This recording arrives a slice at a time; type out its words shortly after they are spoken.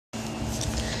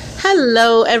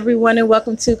Hello, everyone, and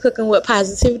welcome to Cooking with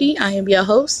Positivity. I am your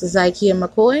host, Zykia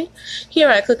McCoy. Here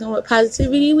at Cooking with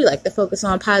Positivity, we like to focus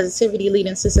on positivity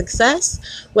leading to success,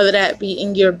 whether that be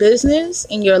in your business,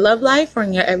 in your love life, or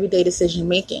in your everyday decision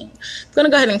making. I'm going to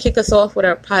go ahead and kick us off with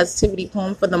our positivity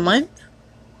poem for the month.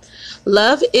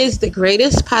 Love is the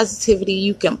greatest positivity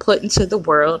you can put into the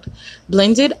world.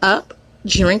 Blend it up,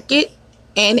 drink it,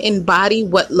 and embody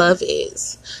what love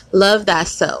is. Love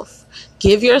thyself.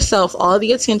 Give yourself all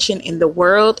the attention in the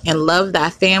world and love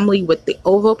thy family with the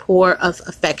overpour of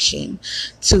affection.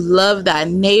 To love thy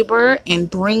neighbor and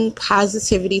bring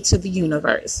positivity to the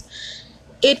universe.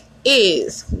 It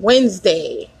is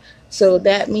Wednesday, so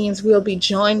that means we'll be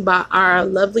joined by our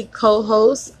lovely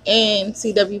co-host and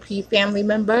CWP family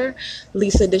member,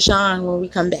 Lisa Deshawn, when we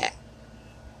come back.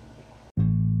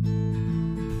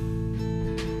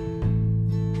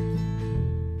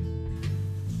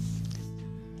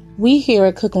 We here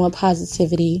at Cooking with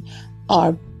Positivity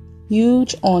are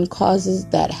huge on causes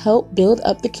that help build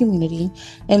up the community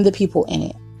and the people in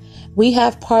it. We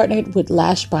have partnered with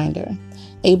Lash Binder,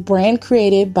 a brand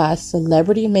created by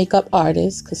celebrity makeup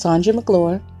artist Cassandra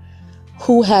McClure,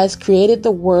 who has created the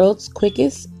world's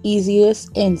quickest, easiest,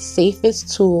 and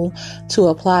safest tool to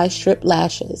apply strip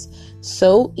lashes.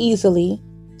 So easily,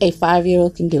 a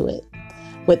 5-year-old can do it.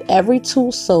 With every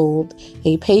tool sold,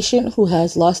 a patient who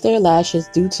has lost their lashes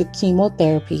due to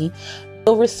chemotherapy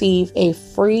will receive a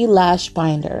free lash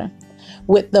binder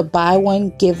with the Buy One,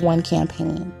 Give One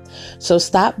campaign. So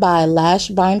stop by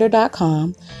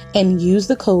lashbinder.com and use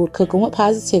the code Cooking with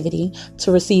Positivity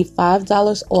to receive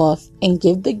 $5 off and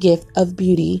give the gift of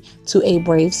beauty to a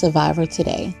brave survivor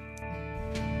today.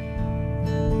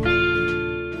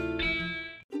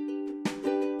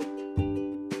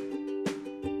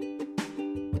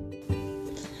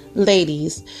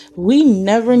 Ladies, we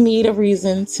never need a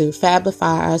reason to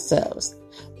fabify ourselves,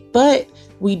 but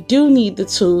we do need the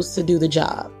tools to do the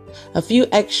job. A few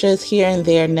extras here and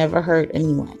there never hurt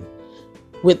anyone.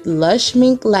 With lush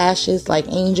mink lashes like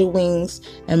angel wings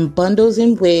and bundles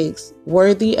and wigs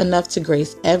worthy enough to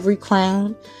grace every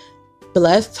crown,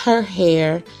 Blessed Her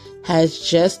Hair has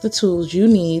just the tools you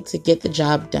need to get the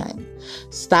job done.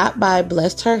 Stop by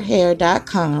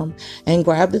blessedherhair.com and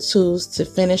grab the tools to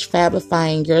finish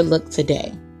fabifying your look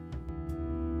today.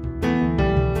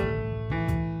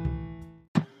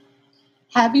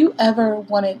 Have you ever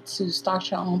wanted to start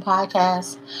your own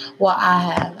podcast? Well, I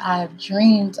have. I have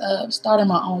dreamed of starting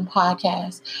my own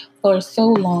podcast for so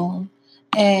long,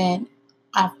 and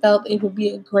I felt it would be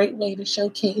a great way to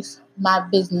showcase my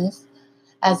business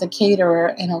as a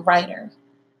caterer and a writer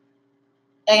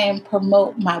and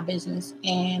promote my business.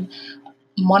 And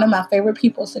one of my favorite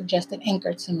people suggested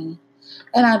Anchor to me.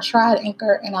 And I tried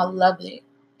Anchor and I loved it.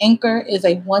 Anchor is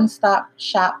a one-stop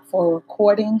shop for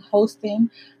recording, hosting,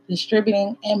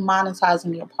 distributing, and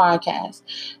monetizing your podcast.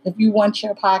 If you want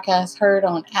your podcast heard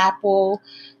on Apple,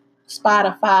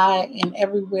 Spotify, and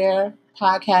everywhere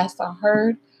podcasts are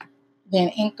heard, then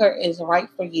Anchor is right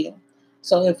for you.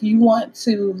 So if you want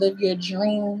to live your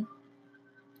dream,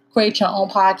 create your own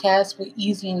podcast with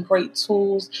easy and great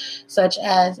tools such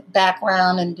as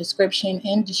background and description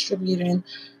and distributing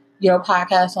your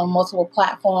podcast on multiple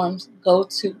platforms, go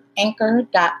to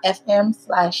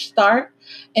anchor.fm/start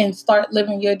and start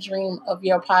living your dream of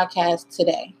your podcast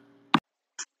today.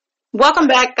 Welcome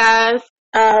back, guys.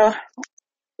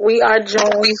 We are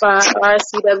joined by our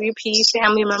CWP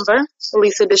family member,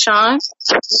 Lisa Deshawn.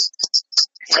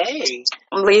 Hey.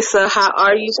 Lisa, how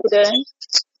are you today?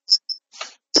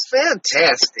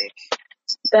 Fantastic.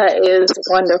 That is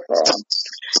wonderful.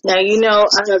 Now, you know,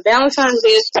 Valentine's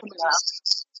Day is coming up.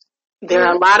 There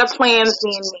are a lot of plans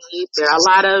being made. There are a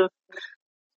lot of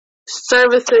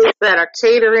services that are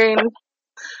catering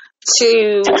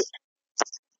to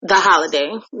the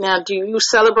holiday. Now, do you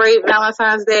celebrate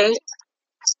Valentine's Day?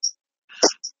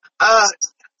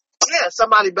 Yeah,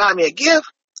 somebody buy me a gift.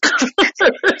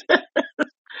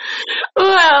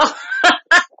 Well,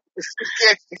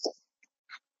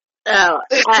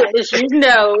 as you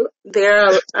know, there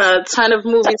are a ton of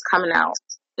movies coming out.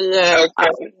 Yeah,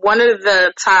 one of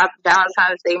the top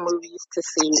Valentine's Day movies to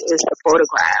see is The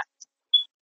Photograph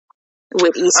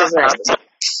with Issa Rae.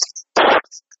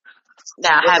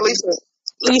 Now,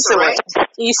 Issa Rae.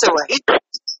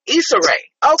 Issa Rae.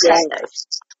 Okay. Yes.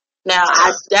 Now,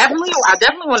 I definitely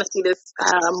want to see this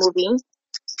movie.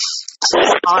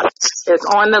 It's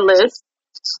on the list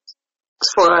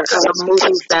for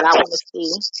movies that I want to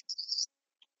see.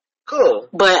 Cool.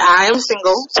 But I am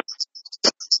single.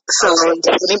 So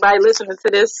if anybody listening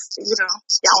to this, you know,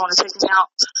 y'all want to check me out,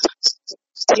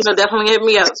 you know, definitely hit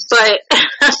me up. But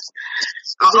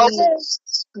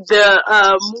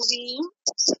The movie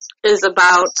is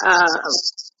about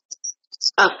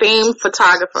a famed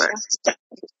photographer.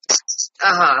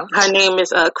 Her name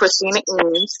is Christina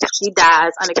Eames. She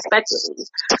dies unexpectedly,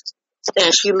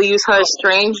 and she leaves her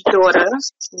estranged daughter,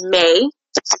 May,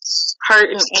 hurt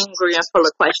and angry and full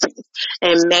of questions.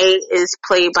 And May is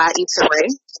played by Issa Rae.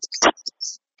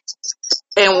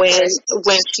 And when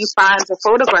she finds a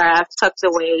photograph tucked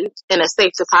away in a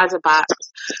safe deposit box,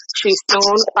 she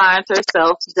soon finds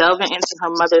herself delving into her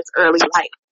mother's early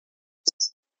life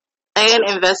and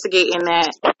investigating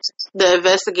the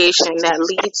investigation that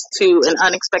leads to an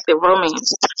unexpected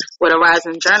romance with a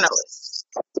rising journalist.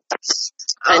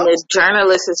 And the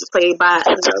journalist is played by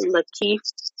Lakeith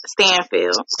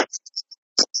Stanfield.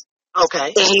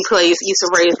 Okay. And he plays Issa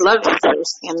Rae's love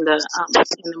interest in the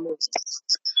movie.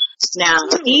 Now,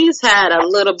 he's had a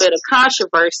little bit of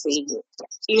controversy,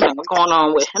 going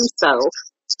on with himself.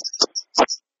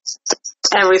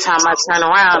 Every time I turn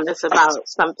around, it's about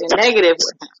something negative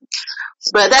with him.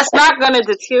 But that's not going to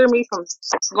deter me from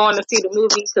going to see the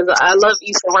movie, because I love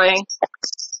Issa Rae.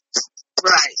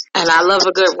 Right. And I love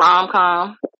a good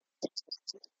rom-com.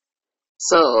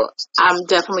 So, I'm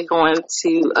definitely going to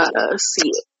see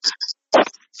it.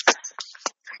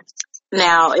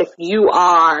 Now, if you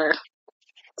are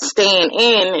staying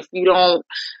in, if you don't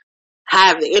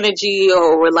have the energy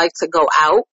or would like to go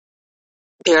out,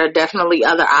 there are definitely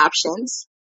other options.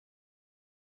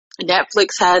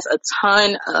 Netflix has a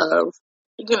ton of,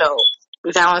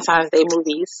 Valentine's Day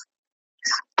movies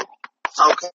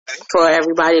for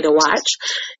everybody to watch.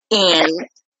 And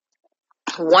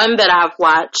one that I've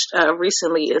watched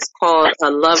recently is called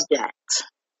Love Jacked.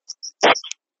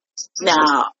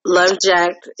 Now, Love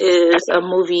Jacked is a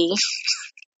movie.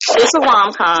 It's a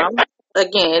rom-com,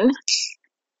 again,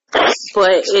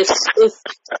 but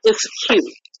it's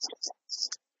cute.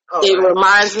 It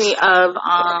reminds me of,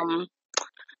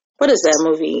 what is that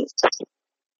movie?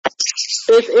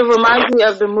 It reminds me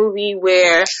of the movie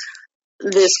where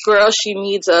this girl, she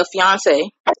meets a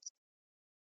fiance.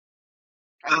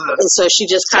 And so she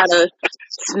just kind of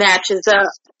snatches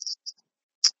up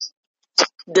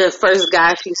the first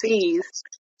guy she sees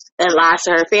and lies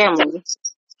to her family.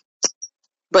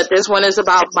 But this one is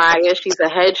about Maya. She's a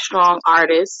headstrong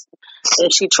artist, and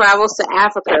she travels to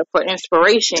Africa for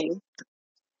inspiration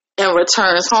and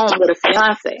returns home with a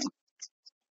fiance.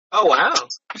 Oh, wow.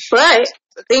 But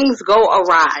things go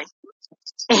awry,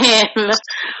 and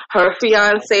her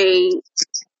fiance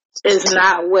is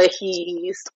not what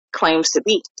he claims to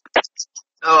be.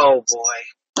 Oh,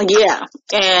 boy. Yeah,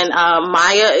 and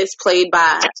Maya is played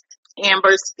by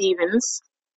Amber Stevens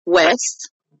West.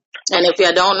 And if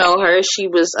you don't know her, she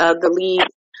was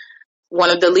one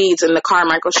of the leads in the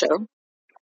Carmichael Show.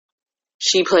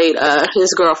 She played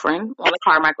his girlfriend on the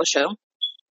Carmichael Show.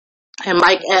 And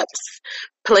Mike Epps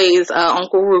plays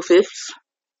Uncle Rufus.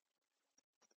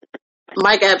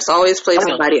 Mike Epps always plays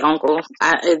somebody uncle.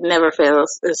 It never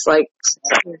fails. It's like,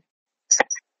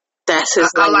 that's his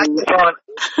name. I like the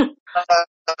one.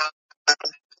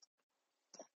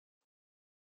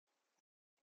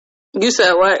 You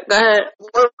said what? Go ahead.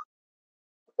 What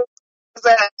was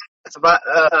that? It's about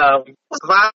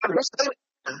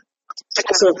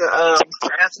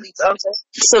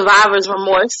Survivor's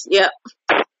Remorse. Yep.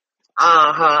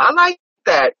 I like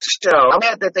that show. I'm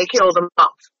mad that they killed him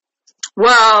off.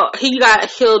 Well, he got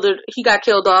killed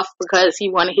off because he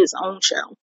wanted his own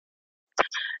show.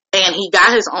 And he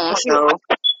got his own show.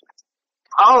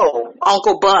 Oh.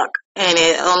 Uncle Buck. And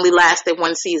it only lasted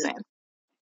one season.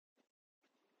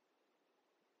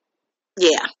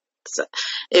 Yeah. So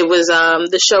it was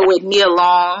the show with Nia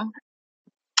Long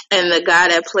and the guy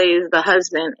that plays the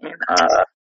husband. And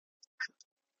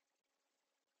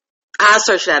I'll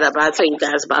search that up. I'll tell you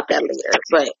guys about that later.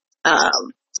 But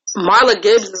Marla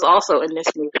Gibbs is also in this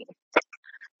movie.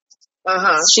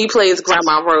 She plays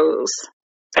Grandma Rose.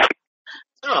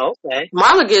 Oh, okay.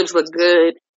 Marla Gibbs looked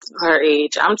good for her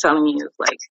age. I'm telling you,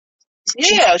 like.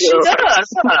 Yeah, she does.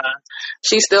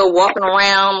 She's still walking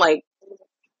around like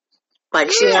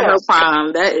she's in her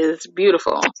prime. That is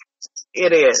beautiful.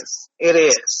 It is. It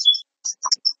is.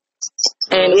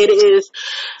 And it is.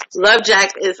 Love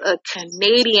Jack is a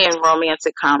Canadian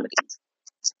romantic comedy.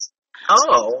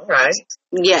 Oh, right.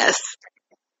 Yes.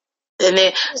 And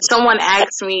then someone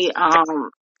asked me,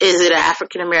 is it an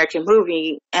African American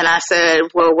movie? And I said,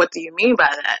 well, what do you mean by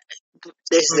that?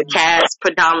 Is the cast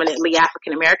predominantly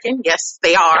African American? Yes,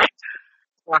 they are.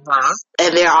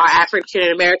 And there are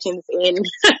African Americans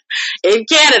in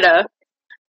Canada.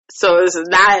 So it's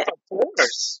not,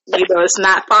 it's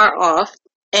not far off.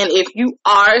 And if you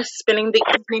are spending the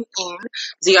evening in,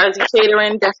 ZRZ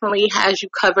Catering definitely has you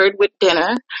covered with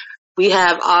dinner. We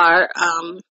have our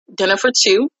dinner for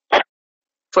two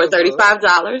for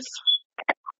 $35.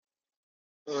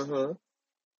 Mm-hmm.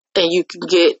 And you can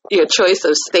get your choice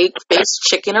of steak, fish,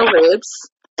 chicken, or ribs.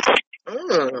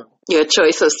 Your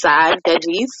choice of side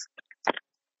veggies.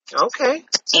 Okay.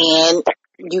 And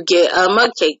you get a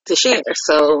mug cake to share.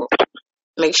 So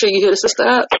make sure you hit a sister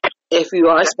up if you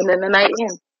are spending the night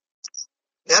in.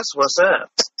 That's what's up.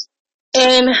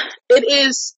 And it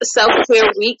is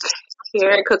self-care week here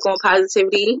at Cook on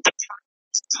Positivity,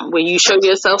 where you show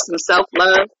yourself some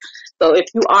self-love. So if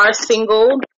you are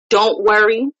single, don't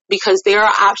worry, because there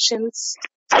are options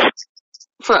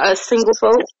for us single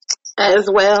folk as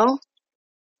well.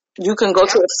 You can go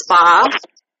to a spa.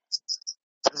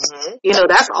 Mm-hmm. You know,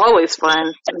 that's always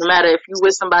fun, no matter if you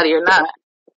with somebody or not.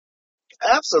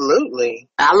 Absolutely.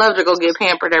 I love to go get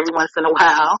pampered every once in a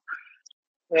while.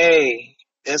 Hey,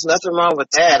 there's nothing wrong with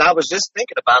that. I was just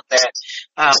thinking about that.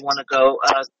 I want to go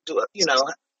do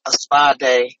a spa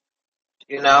day.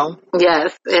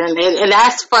 Yes, and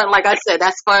that's fun. Like I said,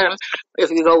 that's fun if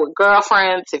you go with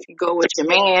girlfriends, if you go with your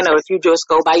man, or if you just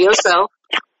go by yourself.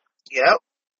 Yep.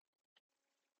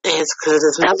 It's because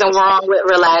there's nothing wrong with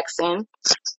relaxing.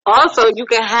 Also, you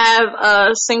can have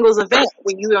a singles event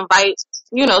where you invite,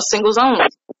 singles only.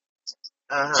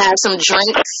 Have some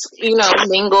drinks,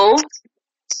 mingle.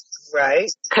 Right.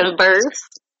 Converse.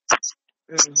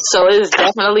 So it's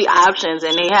definitely options,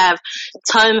 and they have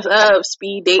tons of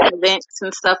speed date events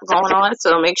and stuff going on.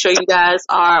 So make sure you guys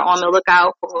are on the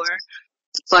lookout for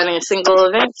fun and single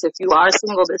events if you are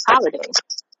single this holiday.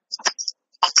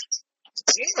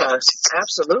 Yes,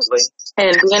 absolutely.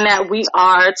 And being that we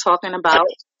are talking about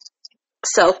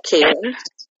self-care,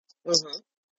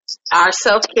 our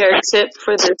self-care tip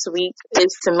for this week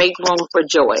is to make room for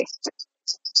joy.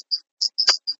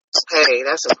 Hey,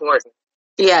 that's important.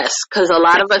 Yes, because a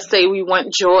lot of us say we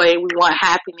want joy, we want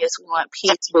happiness, we want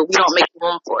peace, but we don't make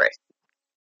room for it.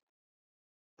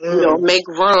 We don't make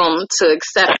room to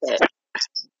accept it.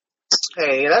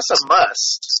 Hey, that's a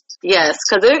must. Yes,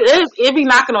 because it be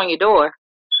knocking on your door.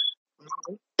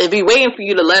 It be waiting for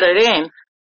you to let it in.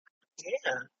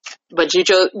 Yeah. But you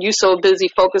so busy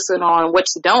focusing on what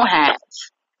you don't have.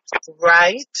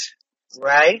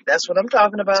 Right. That's what I'm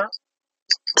talking about.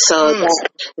 So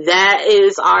that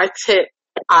is our tip.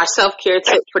 Our self-care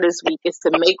tip for this week is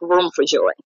to make room for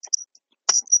joy.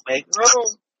 Make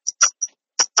room.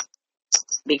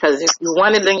 Because if you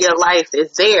want it in your life,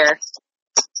 it's there.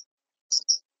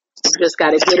 You just got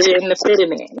to get it in to fit it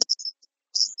in.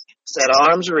 It's at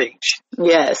arm's reach.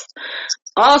 Yes.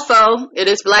 Also, it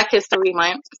is Black History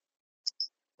Month.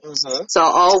 So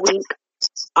all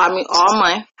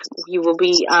month, we will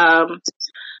be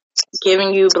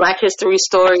giving you Black History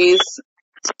stories.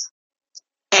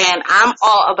 And I'm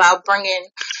all about bringing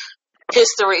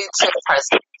history to the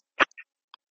present.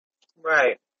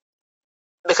 Right.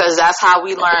 Because that's how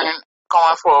we learn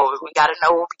going forward. We got to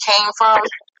know where we came from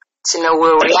to know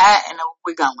where we're at and know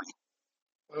where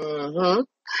we're going.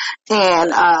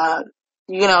 And,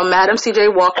 Madam C.J.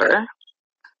 Walker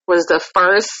was the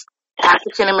first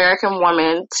African-American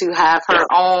woman to have her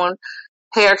own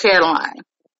hair care line.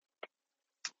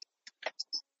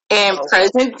 In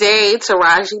present day,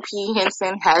 Taraji P.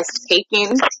 Henson has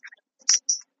taken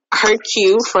her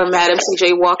cue from Madam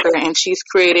C.J. Walker, and she's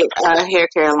created a hair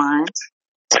care line.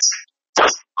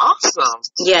 Awesome.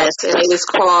 Yes, and it is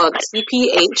called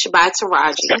TPH by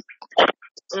Taraji.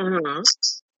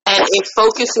 And it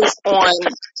focuses on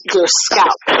your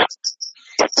scalp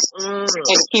and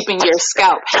keeping your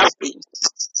scalp healthy.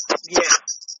 Yeah.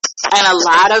 And a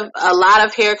lot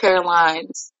of hair care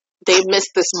lines, they miss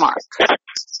this mark.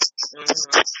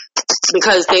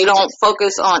 Because they don't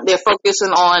focus on, they're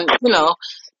focusing on,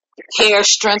 hair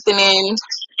strengthening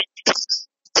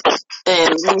and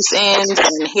loose ends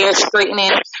and hair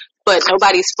straightening, but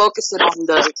nobody's focusing on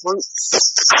the roots.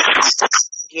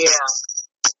 Yeah.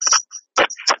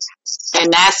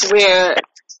 And that's where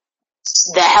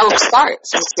the health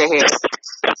starts with your hair.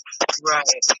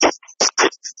 Right.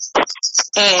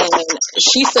 And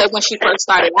she said when she first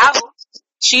started out,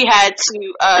 she had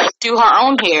to do her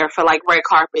own hair for like red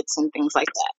carpets and things like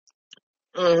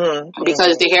that.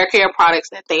 Because the hair care products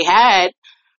that they had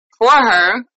for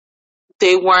her,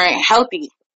 they weren't healthy.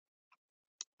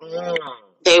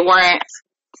 They weren't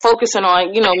focusing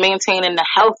on, maintaining the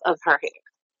health of her hair.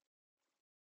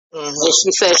 And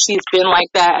she said she's been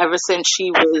like that ever since she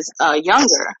was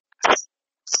younger.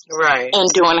 Right. And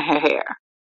doing her hair.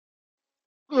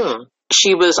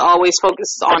 She was always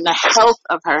focused on the health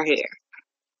of her hair.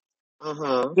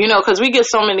 Mhm. You know, because we get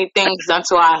so many things done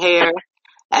to our hair,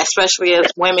 especially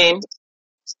as women.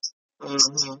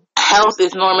 Mhm. Health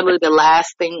is normally the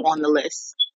last thing on the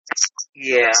list.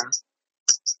 Yeah.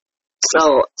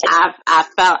 So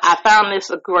I found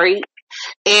this great,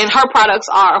 and her products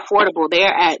are affordable.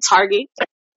 They're at Target.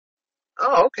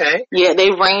 Oh, okay. Yeah,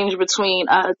 they range between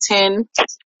 $10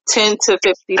 to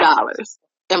 $50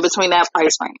 in between that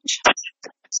price range.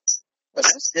 Well,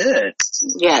 that's good.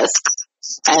 Yes,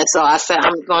 and so I said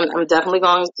I'm definitely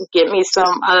going to get me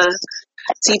some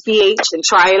TPH and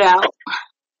try it out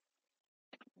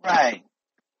Right.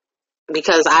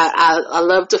 because I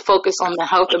love to focus on the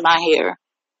health of my hair,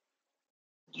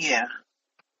 Yeah.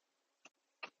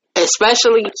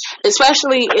 especially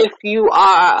if you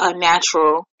are a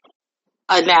natural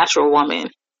woman.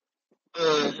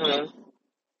 Mhm.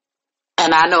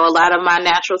 And I know a lot of my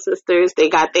natural sisters, they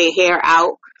got their hair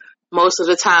out most of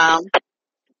the time.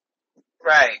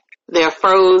 Right. Their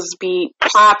froze be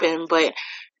popping, but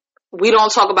we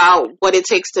don't talk about what it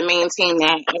takes to maintain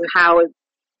that and how it,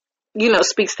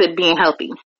 speaks to being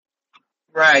healthy.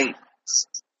 Right.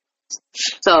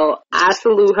 So I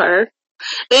salute her.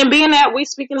 And being that we're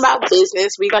speaking about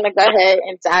business, we're going to go ahead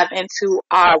and dive into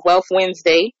our Wealth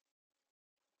Wednesday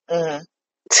Mhm.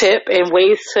 tip and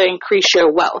ways to increase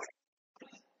your wealth.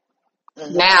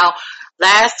 Mhm. Now,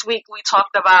 last week we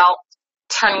talked about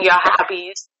turning your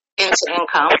hobbies into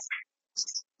income.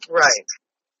 Right.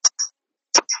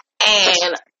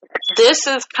 And this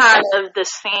is kind of the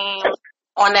same,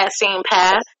 on that same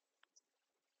path.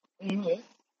 Mhm.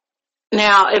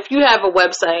 Now, if you have a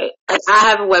website, like I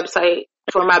have a website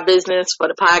for my business, for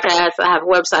the podcast, I have a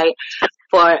website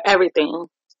for everything.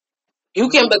 You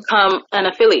can become an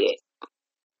affiliate.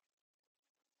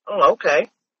 Oh, okay.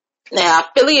 Now,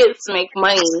 affiliates make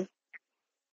money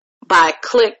by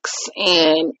clicks,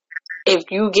 and if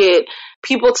you get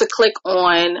people to click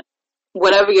on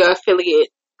whatever your affiliate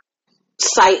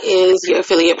site is, your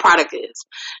affiliate product is.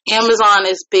 Amazon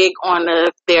is big on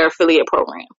their affiliate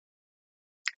program.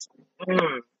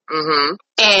 Mhm.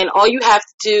 And all you have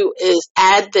to do is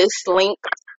add this link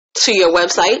to your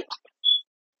website.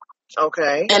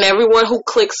 Okay. And everyone who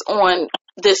clicks on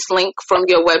this link from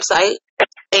your website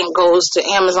and goes to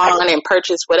Amazon and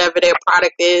purchase whatever their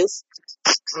product is,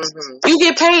 you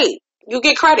get paid. You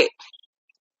get credit.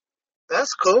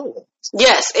 That's cool.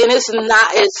 Yes, and it's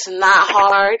not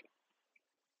hard.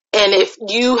 And if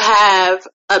you have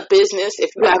a business,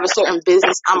 if you have a certain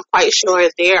business, I'm quite sure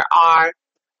there are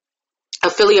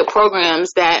affiliate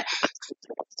programs that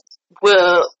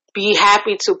will be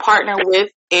happy to partner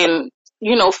with and,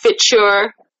 fit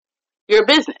your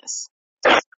business.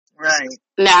 Right.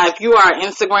 Now, if you are an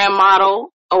Instagram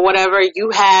model or whatever,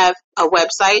 you have a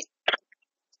website,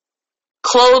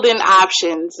 clothing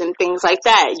options and things like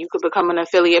that, you could become an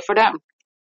affiliate for them.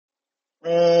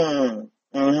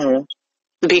 Mhm.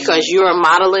 Because you're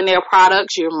modeling their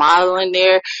products, you're modeling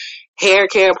their hair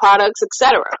care products,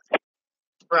 etc.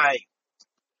 Right.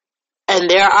 And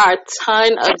there are a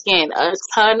ton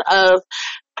of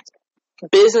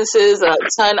businesses, a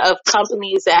ton of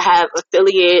companies that have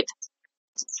affiliate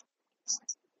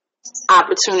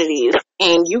opportunities,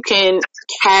 and you can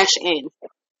cash in.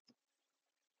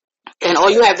 And all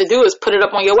you have to do is put it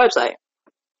up on your website.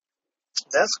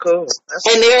 That's cool.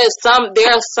 And there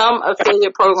are some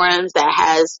affiliate programs that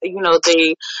has,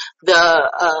 the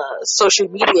social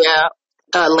media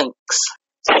links.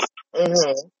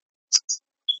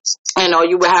 And all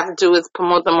you would have to do is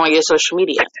promote them on your social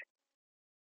media.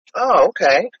 Oh,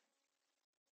 okay.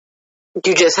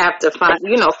 You just have to find,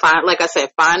 like I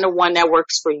said, find the one that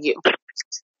works for you.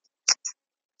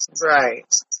 Right.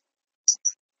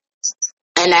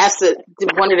 And that's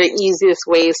one of the easiest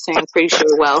ways to increase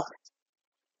your wealth.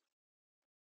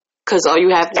 Because all you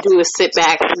have to do is sit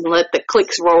back and let the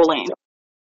clicks roll in.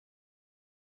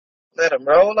 Let them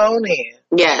roll on in.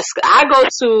 Yes. I go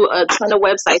to a ton of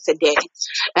websites a day,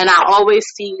 and I always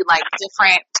see, like,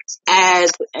 different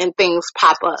ads and things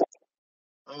pop up.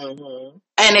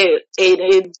 And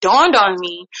it dawned on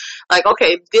me, like,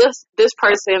 okay, this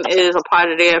person is a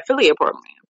part of their affiliate program.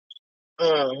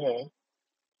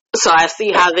 So I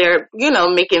see how they're,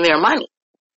 making their money.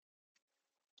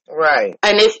 Right.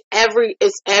 And it's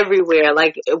everywhere.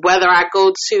 Like, whether I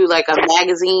go to, like, a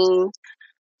magazine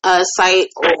site,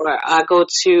 or I go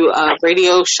to a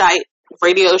radio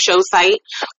show site,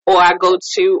 or I go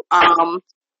to, fellow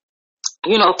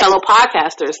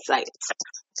podcasters' sites.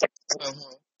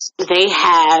 They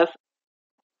have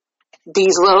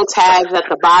these little tabs at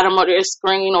the bottom of their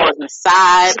screen or on the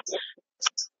side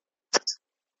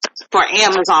for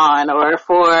Amazon or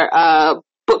for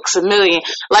Books A Million.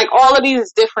 Like, all of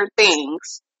these different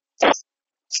things.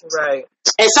 Right.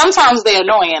 And sometimes they're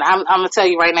annoying. I'm gonna tell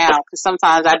you right now, because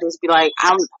sometimes I just be like,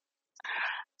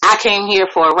 I came here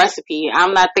for a recipe.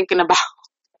 I'm not thinking about.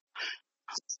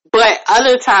 But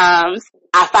other times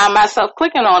I find myself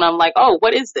clicking on them, like, oh,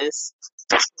 what is this?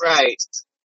 Right.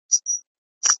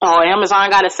 Oh, Amazon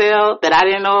got a sale that I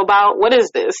didn't know about. What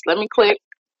is this? Let me click.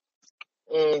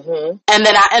 Mm-hmm. And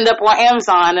then I end up on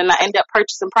Amazon and I end up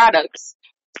purchasing products.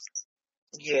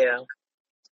 Yeah.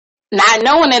 Not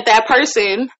knowing that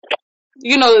person,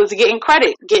 is getting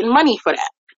credit, getting money for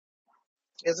that.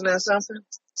 Isn't that something?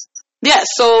 Yeah,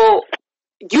 so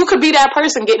you could be that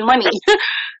person getting money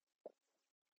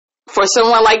for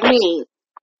someone like me,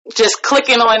 just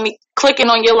clicking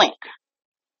on your link.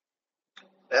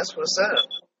 That's what's up.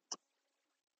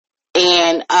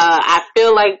 And I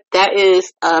feel like that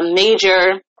is a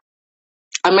major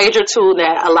tool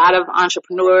that a lot of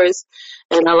entrepreneurs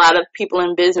and a lot of people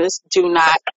in business do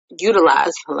not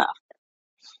utilize enough.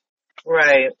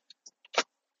 Right.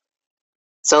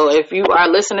 So if you are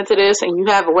listening to this and you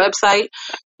have a website,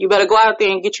 you better go out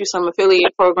there and get you some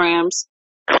affiliate programs,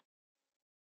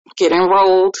 get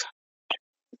enrolled,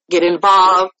 get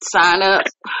involved, sign up.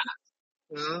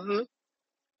 Mm-hmm.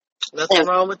 Nothing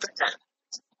wrong with that.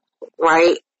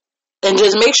 Right? And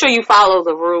just make sure you follow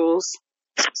the rules.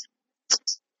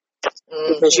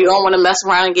 Mm-hmm. Because you don't want to mess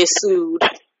around and get sued.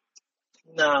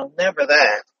 No, never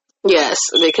that. Yes,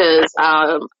 because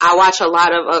I watch a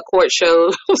lot of court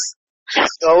shows.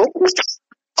 So?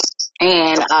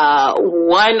 And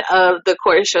one of the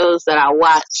court shows that I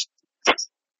watched,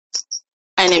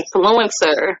 an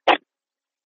influencer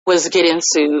was getting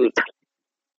sued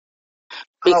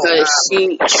because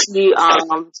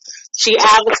she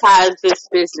advertised this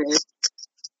business.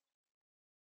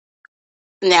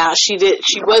 Now she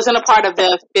wasn't a part of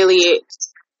the affiliate,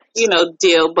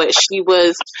 deal, but she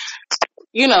was,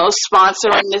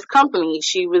 sponsoring this company.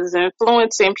 She was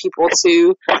influencing people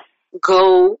to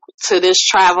go to this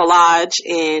travel lodge,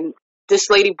 and this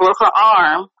lady broke her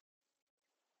arm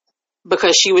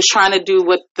because she was trying to do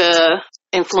what the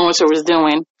influencer was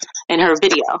doing in her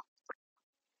video.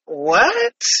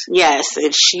 What? Yes,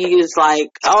 and she is like,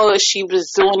 oh, she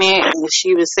was doing it, and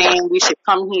she was saying we should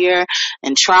come here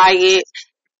and try it,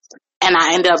 and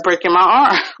I ended up breaking my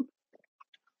arm.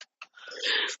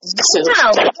 So,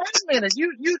 wow, wait a minute.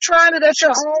 You tried it at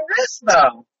your own risk,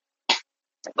 though.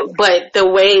 But the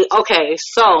way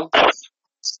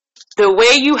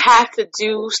you have to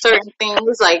do certain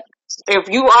things, like if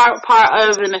you are part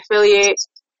of an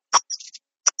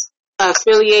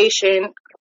affiliation,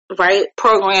 right,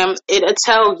 program, it'll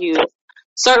tell you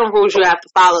certain rules you have to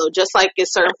follow, just like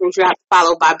it's certain rules you have to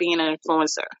follow by being an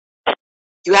influencer.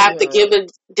 You have to give a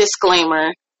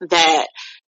disclaimer that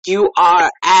you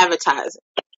are advertising.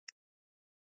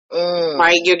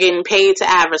 Right? You're getting paid to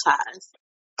advertise.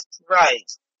 Right.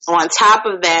 On top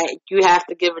of that, you have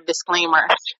to give a disclaimer.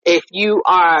 If you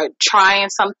are trying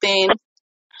something,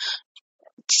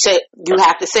 you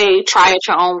have to say, try at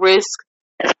your own risk.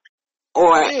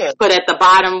 Or put at the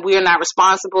bottom, we are not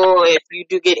responsible if you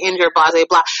do get injured, blah, blah,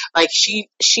 blah. Like, she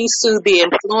sued the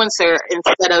influencer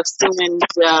instead of suing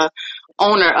the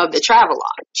owner of the travel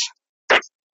lodge.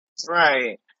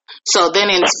 Right. So then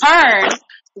in turn,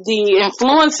 the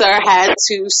influencer had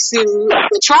to sue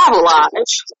the travel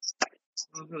lodge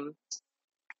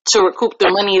to recoup the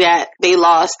money that they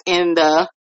lost in the...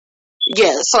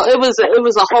 Yeah, so it was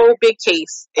a whole big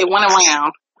case. It went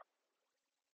around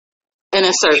in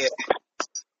a circle. Yeah.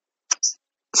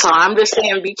 So I'm just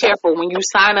saying, be careful. When you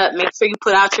sign up, make sure you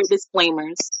put out your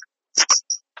disclaimers.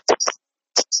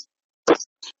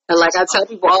 And like I tell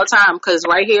people all the time, because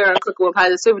right here on Cooking with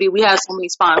Positivity, we have so many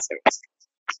sponsors.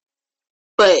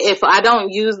 But if I don't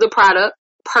use the product,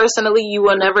 personally, you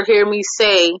will never hear me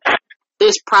say,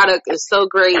 this product is so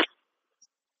great,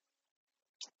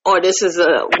 or this is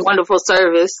a wonderful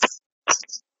service.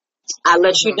 I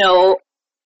let you know,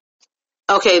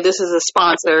 okay, this is a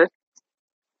sponsor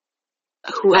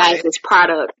who has this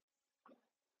product,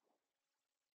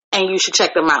 and you should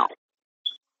check them out.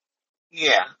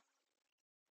 Yeah.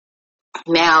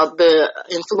 Now, the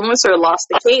influencer lost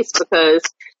the case because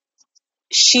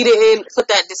she didn't put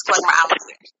that disclaimer out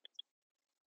there.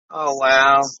 Oh,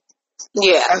 wow.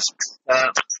 Yeah.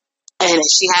 And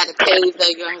she had to pay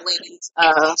the young lady's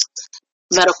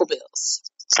medical bills.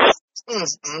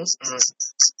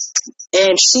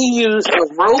 And she used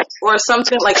a rope or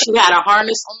something, like she had a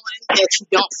harness on that you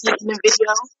don't see in the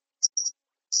video,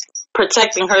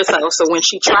 protecting herself. So when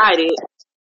she tried it,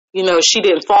 she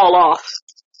didn't fall off.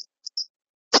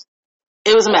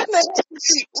 It was a mess.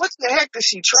 What the heck did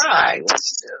she try? What did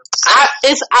she do?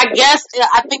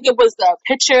 I think it was the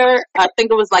picture. I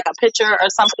think it was like a picture or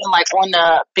something like on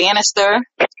the banister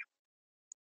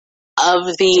of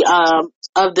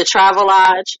the travel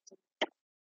lodge.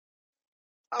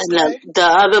 Okay. And the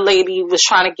other lady was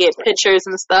trying to get pictures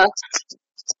and stuff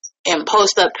and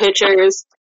post up pictures.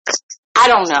 I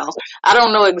don't know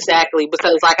exactly,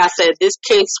 because like I said, this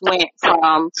case went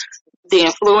from the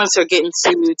influencer getting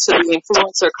sued to the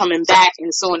influencer coming back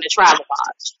and suing the travel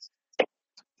lodge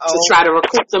to try to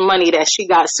recoup the money that she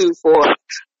got sued for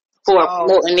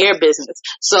promoting their business.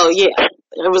 So yeah,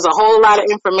 there was a whole lot of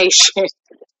information.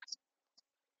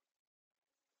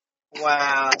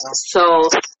 Wow. So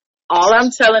all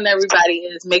I'm telling everybody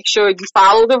is make sure you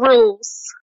follow the rules.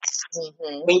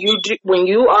 Mm-hmm. When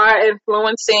you are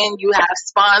influencing, you have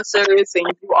sponsors,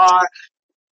 and you are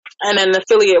in an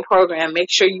affiliate program, make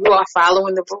sure you are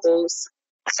following the rules,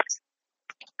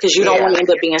 because you don't want to end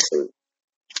up being sued.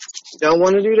 You don't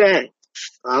want to do that.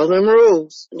 Follow them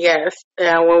rules. Yes.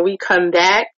 And when we come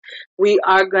back, we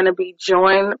are going to be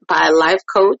joined by life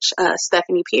coach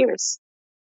Stephanie Pierce.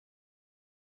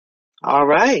 All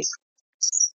right.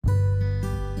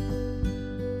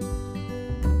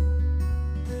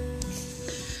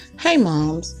 Hey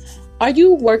moms, are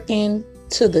you working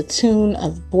to the tune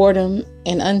of boredom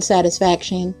and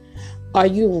unsatisfaction? Are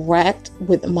you racked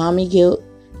with mommy guilt,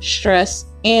 stress,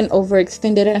 and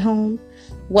overextended at home?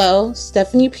 Well,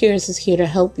 Stephanie Pierce is here to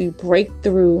help you break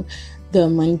through the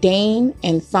mundane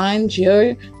and find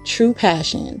your true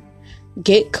passion.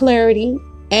 Get clarity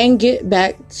and get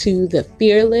back to the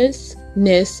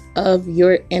fearlessness of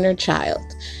your inner child,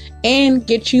 and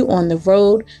get you on the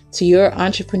road to your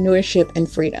entrepreneurship and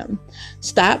freedom.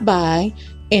 Stop by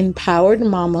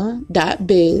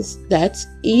empoweredmama.biz. That's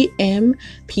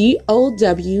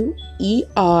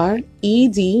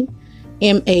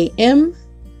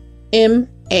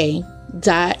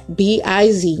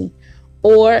EMPOWEREDMAMA.biz,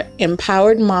 or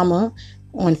Empowered Mama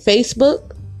on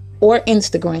Facebook or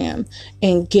Instagram,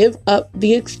 and give up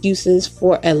the excuses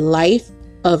for a life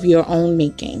of your own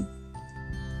making.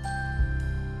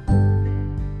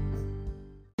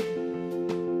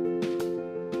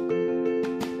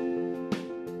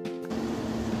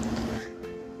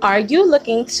 Are you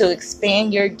looking to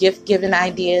expand your gift-giving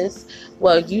ideas?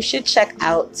 Well, you should check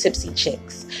out Tipsy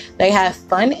Chicks. They have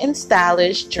fun and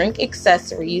stylish drink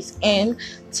accessories and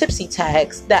tipsy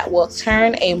tags that will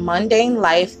turn a mundane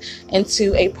life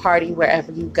into a party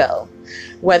wherever you go.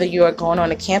 Whether you are going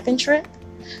on a camping trip,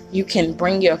 you can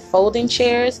bring your folding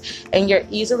chairs and your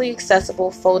easily accessible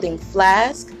folding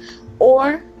flask,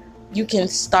 or you can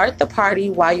start the party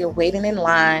while you're waiting in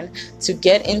line to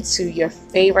get into your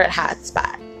favorite hot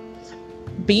spot.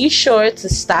 Be sure to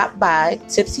stop by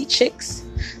Tipsy Chicks,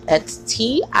 that's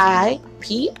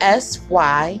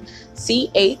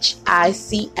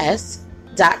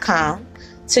TIPSYCHICS.com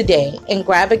today, and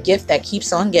grab a gift that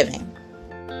keeps on giving.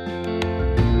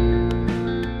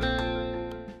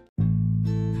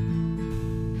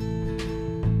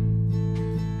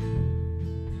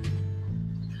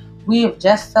 We have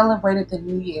just celebrated the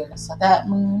new year, so that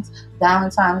means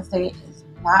Valentine's Day is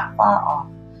not far off.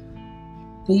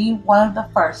 Be one of the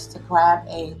first to grab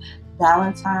a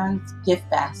Valentine's gift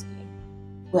basket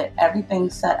with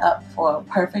everything set up for a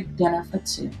perfect dinner for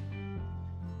two.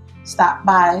 Stop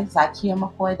by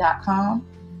ZykeaMcCoy.com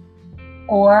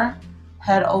or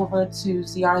head over to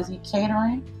ZRZ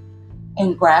Catering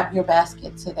and grab your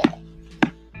basket today.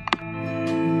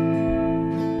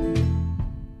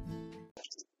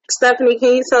 Stephanie,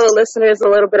 can you tell the listeners a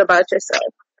little bit about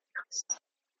yourself?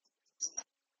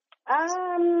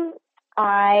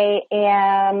 I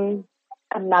am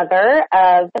a mother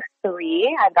of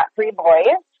 3. I've got 3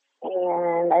 boys,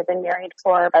 and I've been married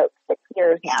for about 6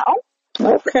 years now.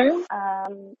 Okay.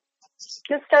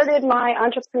 Just started my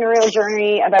entrepreneurial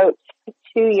journey about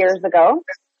 2 years ago,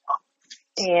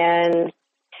 and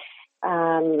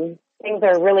things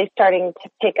are really starting to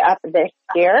pick up this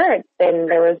year. It's been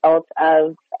the result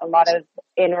of a lot of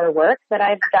inner work that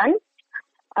I've done.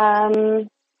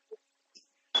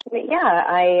 But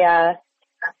yeah,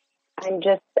 I'm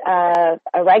just a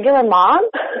regular mom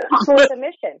with a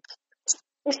mission.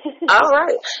 All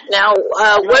right. Now,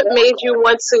 what made you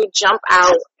want to jump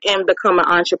out and become an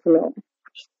entrepreneur?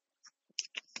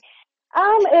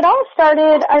 It all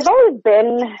started, I've always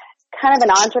been kind of an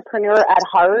entrepreneur at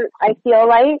heart, I feel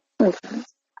like. But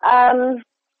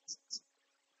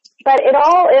it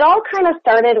all kind of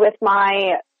started with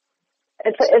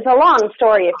it's a long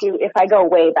story if I go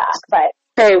way back, but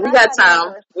hey, we got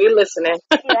time. We're listening.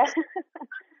 Yeah.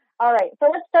 All right. So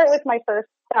let's start with my first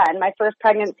son, my first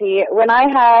pregnancy. When I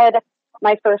had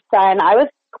my first son, I was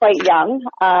quite young.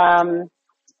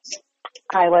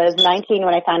 I was 19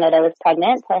 when I found out I was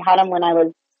pregnant. So I had him when I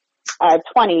was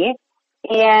 20,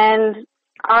 and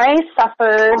I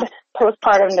suffered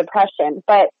postpartum depression.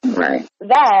 But Right.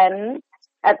 then,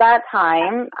 at that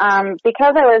time,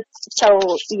 because I was so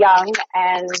young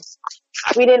and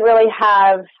we didn't really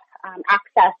have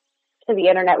access to the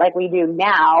internet like we do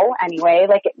now, anyway,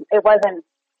 like it wasn't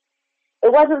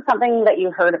something that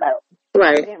you heard about. I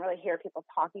Right. didn't really hear people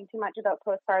talking too much about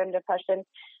postpartum depression.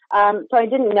 So I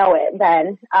didn't know it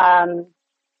then.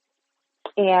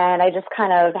 And I just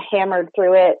kind of hammered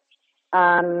through it.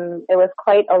 It was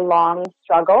quite a long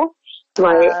struggle.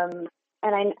 Right.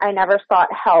 And I never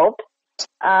sought help.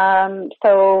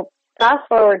 So fast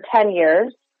forward 10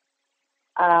 years,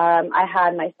 I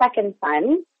had my second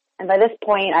son. And by this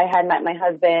point, I had met my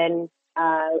husband,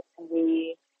 and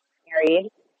we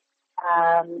married.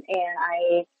 And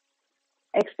I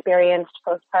experienced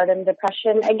postpartum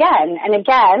depression again and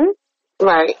again.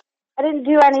 Right. I didn't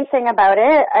do anything about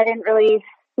it. I didn't really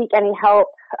seek any help.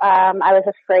 I was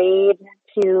afraid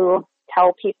to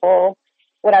tell people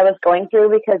what I was going through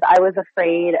because I was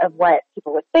afraid of what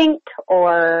people would think,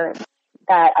 or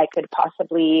that I could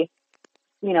possibly,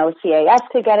 CAS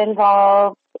could get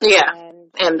involved. Yeah.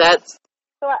 And that's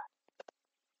So,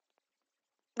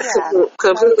 yeah,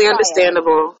 completely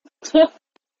understandable.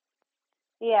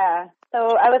 Yeah. So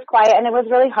I was quiet, and it was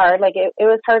really hard. Like it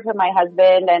was hard for my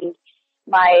husband and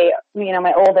my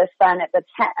oldest son at the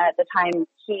time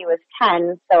he was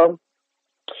 10. So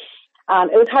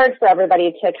it was hard for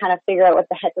everybody to kind of figure out what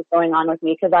the heck was going on with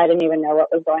me because I didn't even know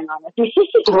what was going on with me.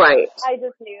 Right. I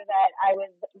just knew that I was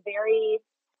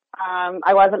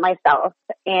I wasn't myself.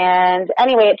 And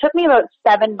anyway, it took me about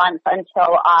 7 months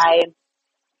until I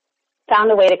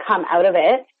found a way to come out of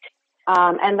it.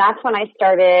 And that's when I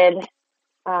started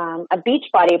a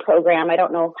Beachbody program. I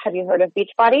don't know. Have you heard of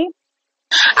Beachbody?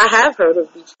 I have heard of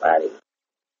Beachbody.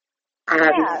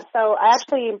 Yeah. So I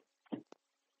actually,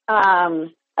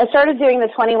 I started doing the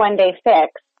 21-day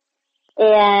fix,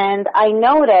 and I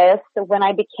noticed when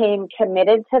I became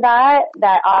committed to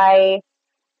that I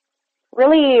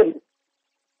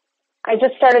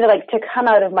just started to come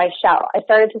out of my shell. I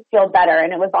started to feel better,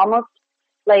 and it was almost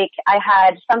like I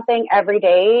had something every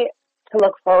day to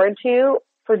look forward to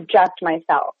for just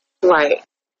myself. Right.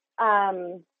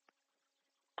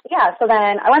 Yeah, so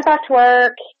then I went back to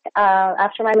work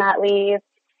after my mat leave,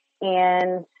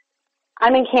 and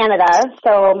I'm in Canada,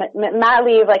 so mat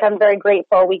leave, I'm very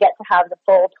grateful. We get to have the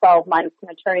full 12 months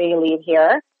maternity leave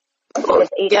here.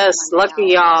 Yes,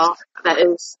 lucky y'all. That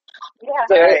is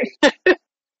very.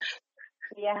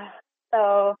 Yeah,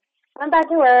 so I went back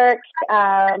to work,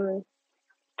 and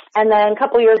then a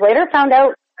couple years later found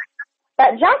out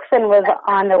that Jackson was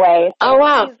on the way. So oh,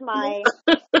 wow.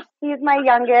 He's my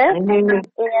youngest, and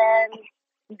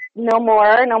no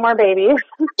more babies.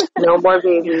 No more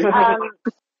babies.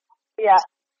 Yeah.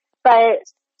 But,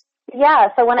 yeah,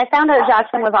 so when I found out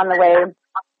Jackson was on the way,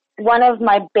 one of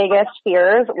my biggest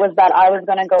fears was that I was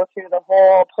going to go through the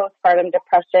whole postpartum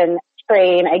depression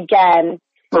strain again.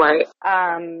 Right.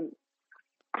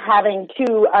 Having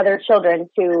 2 other children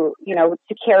to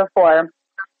care for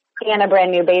and a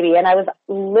brand new baby. And I was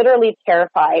literally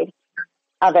terrified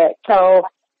of it. So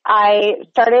I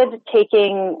started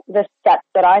taking the steps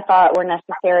that I thought were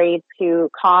necessary to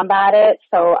combat it.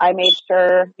 So I made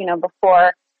sure,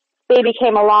 before baby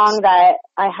came along, that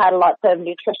I had lots of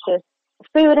nutritious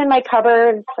food in my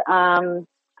cupboards.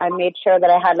 I made sure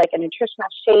that I had a nutritional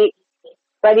shake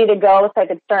ready to go so I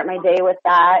could start my day with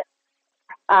that.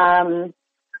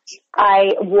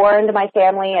 I warned my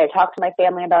family. I talked to my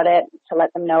family about it to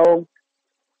let them know,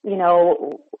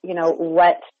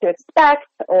 what to expect,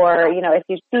 or, if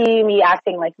you see me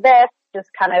acting like this, just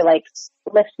kind of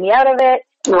lift me out of it.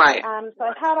 Right. So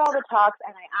I had all the talks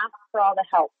and I asked for all the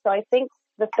help. So I think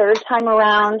the third time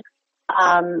around,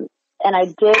 and I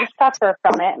did suffer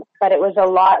from it, but it was a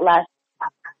lot less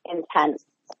intense.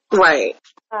 Right.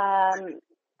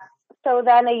 So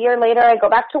then a year later, I go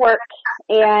back to work,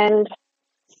 and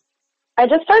I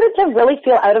just started to really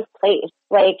feel out of place.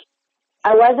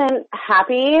 I wasn't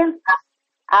happy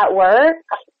at work,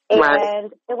 and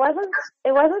right. it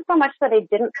wasn't so much that I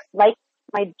didn't like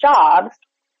my job.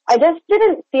 I just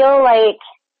didn't feel like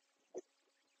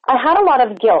I had a lot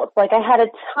of guilt. I had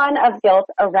a ton of guilt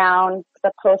around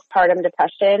the postpartum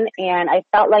depression, and I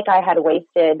felt like I had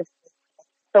wasted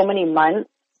so many months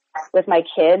with my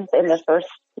kids in the first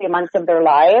few months of their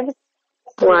lives.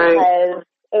 Right. Because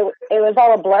it was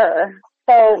all a blur.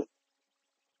 So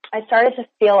I started to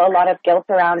feel a lot of guilt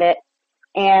around it,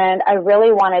 and I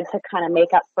really wanted to kind of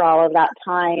make up for all of that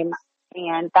time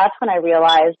And that's when I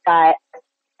realized that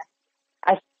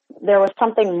there was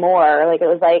something more. Like, it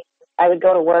was like I would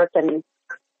go to work, and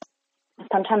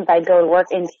sometimes I'd go to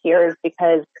work in tears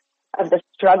because of the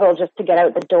struggle just to get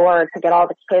out the door, to get all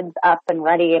the kids up and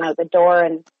ready and out the door.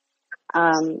 And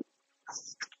I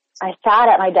sat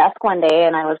at my desk one day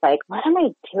and I was like, what am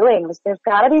I doing? Like, there's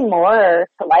got to be more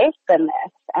to life than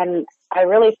this. And I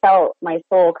really felt my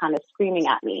soul kind of screaming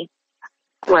at me.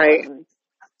 Right.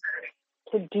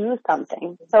 To do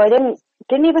something. So I didn't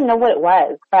even know what it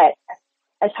was, but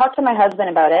I talked to my husband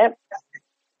about it,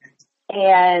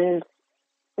 and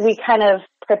we kind of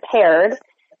prepared.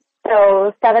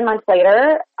 So 7 months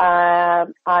later,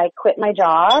 I quit my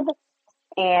job,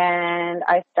 and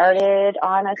I started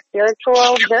on a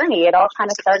spiritual journey. It all kind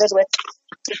of started with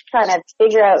just trying to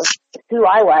figure out who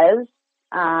I was,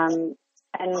 and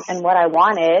what I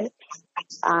wanted.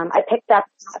 I picked up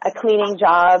a cleaning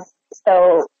job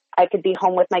so I could be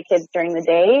home with my kids during the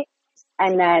day,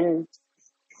 and then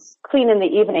clean in the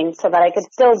evening so that I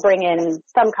could still bring in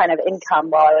some kind of income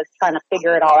while I was trying to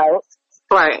figure it all out.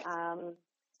 Right.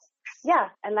 Yeah,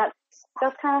 and that's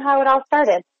kind of how it all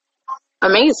started.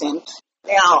 Amazing.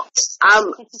 Now,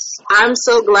 I'm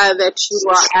so glad that you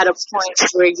are at a point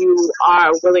where you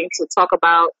are willing to talk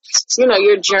about,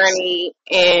 your journey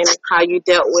and how you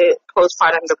dealt with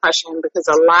postpartum depression, because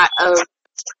a lot of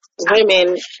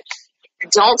women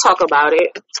don't talk about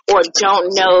it or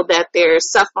don't know that they're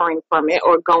suffering from it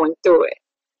or going through it.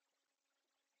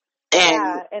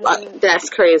 And that's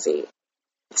crazy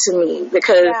to me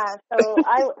because...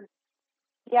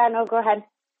 Yeah, so no, go ahead.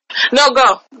 No,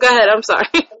 go ahead. I'm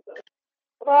sorry.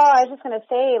 Well, I was just going to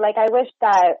say, I wish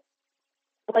that,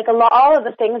 all of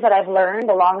the things that I've learned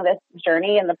along this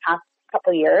journey in the past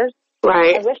couple years,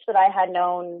 right. I wish that I had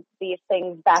known these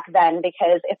things back then,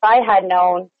 because if I had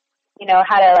known,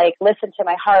 how to, listen to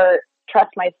my heart,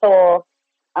 trust my soul,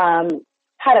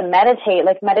 how to meditate,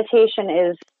 meditation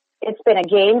it's been a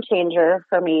game changer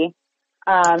for me,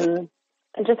 and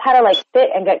just how to, sit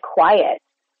and get quiet.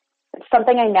 It's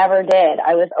something I never did.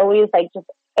 I was always, just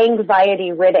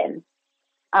anxiety ridden.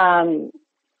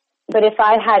 But if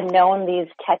I had known these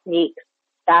techniques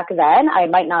back then, I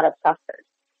might not have suffered.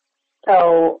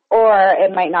 So, or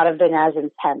it might not have been as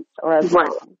intense or as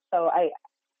long. So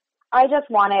I just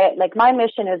want it, my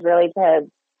mission is really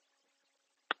to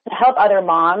help other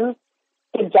moms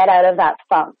to get out of that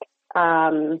funk.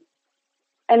 And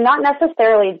not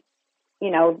necessarily,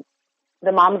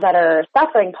 the moms that are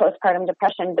suffering postpartum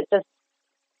depression, but just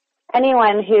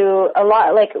anyone who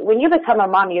when you become a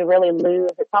mom, you really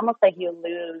lose. It's almost like you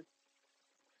lose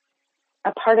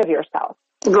a part of yourself.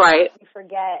 Right.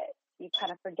 You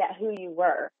kind of forget who you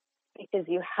were, because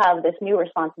you have this new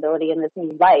responsibility and this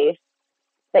new life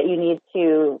that you need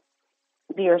to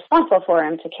be responsible for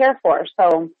and to care for.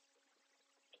 So,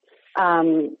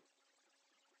 my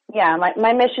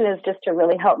mission is just to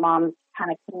really help moms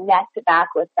kind of connect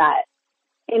back with that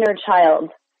inner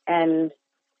child, and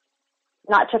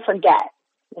not to forget,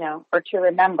 or to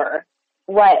remember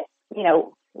what,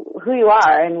 who you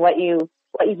are and what you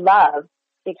love,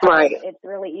 because it's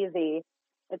really easy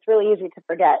to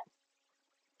forget.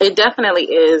 It definitely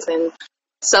is. And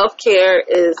self-care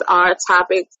is our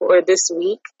topic for this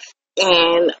week.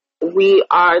 And we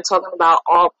are talking about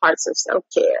all parts of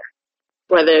self-care,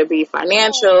 whether it be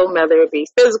financial, whether it be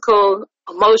physical,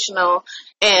 emotional,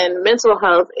 and mental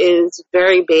health is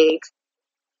very big.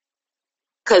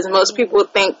 Because most people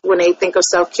think, when they think of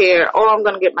self-care, I'm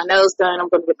going to get my nails done, I'm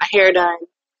going to get my hair done,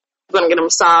 I'm going to get a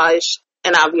massage,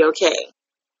 and I'll be okay.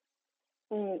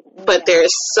 But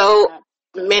there's so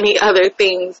many other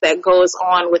things that goes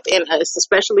on within us,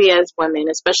 especially as women,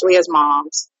 especially as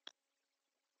moms.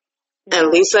 And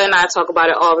Lisa and I talk about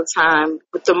it all the time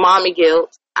with the mommy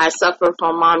guilt. I suffer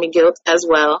from mommy guilt as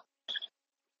well.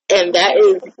 And that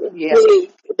is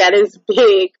big. That is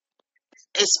big,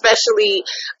 especially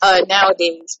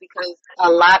nowadays, because a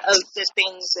lot of the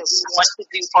things that we want to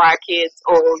do for our kids,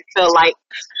 or we feel like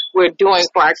we're doing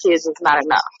for our kids, is not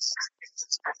enough.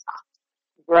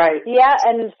 Right. Yeah,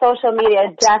 and social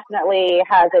media definitely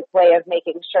has its way of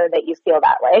making sure that you feel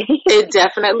that way. It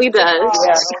definitely does.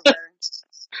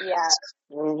 Yeah.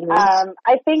 Mm-hmm.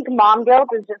 I think mom guilt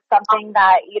is just something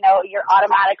that, you're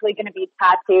automatically going to be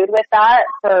tattooed with that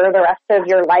for the rest of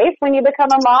your life when you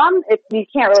become a mom. You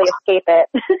can't really escape it.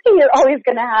 You're always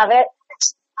going to have it.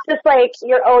 Just like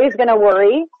you're always going to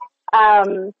worry.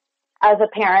 As a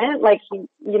parent,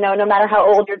 no matter how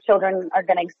old your children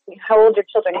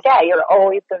get, you're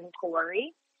always going to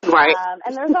worry. Right.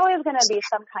 And there's always going to be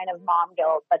some kind of mom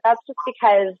guilt, but that's just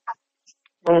because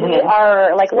we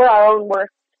are, we're our own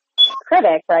worst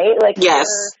critic, right? Yes.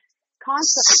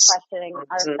 constantly questioning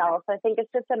ourselves. I think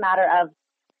it's just a matter of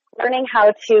learning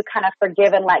how to kind of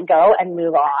forgive and let go and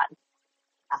move on.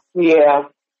 Yeah.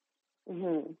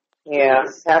 Mm-hmm. Yeah,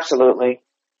 absolutely.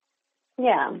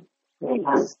 Yeah.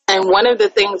 Mhm. And one of the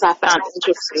things I found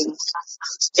interesting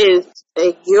is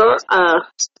that you're a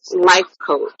life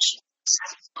coach.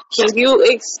 Can you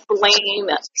explain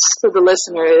to the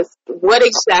listeners what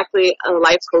exactly a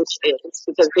life coach is?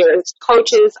 Because there's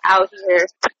coaches out here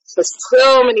for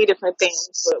so many different things,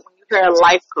 but when you hear a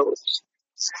life coach,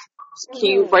 can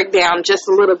you break down just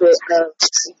a little bit of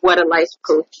what a life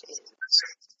coach is?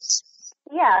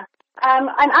 Yeah.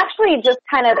 I'm actually just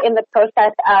kind of in the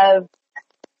process of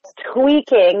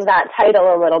tweaking that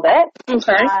title a little bit.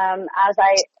 Okay. As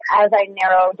I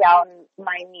narrow down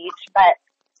my niche, but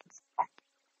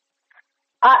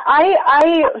I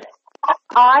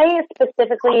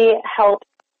specifically help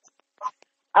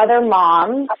other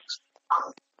moms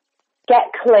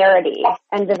get clarity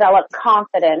and develop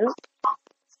confidence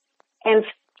and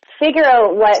figure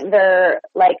out what they're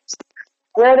like,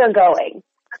 where they're going,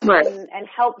 Right. and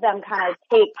help them kind of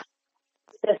take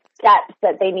the steps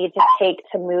that they need to take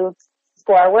to move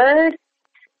forward.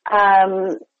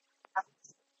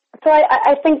 So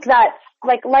I think that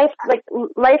like life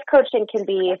coaching can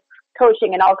be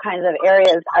coaching in all kinds of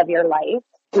areas of your life.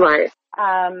 Right.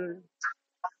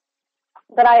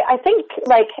 But I think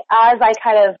like as I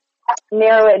kind of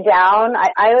narrow it down,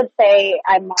 I would say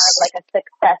I'm more of like a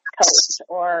success coach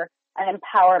or an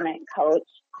empowerment coach.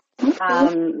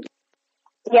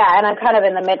 Yeah, and I'm kind of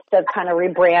in the midst of kind of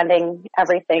rebranding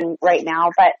everything right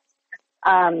now. But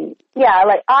yeah,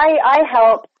 like I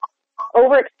help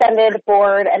overextended,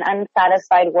 bored, and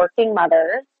unsatisfied working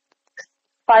mothers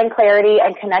find clarity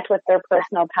and connect with their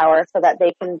personal power so that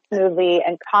they can smoothly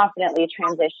and confidently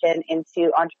transition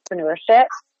into entrepreneurship.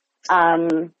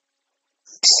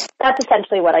 That's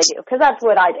essentially what I do, because that's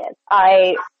what I did.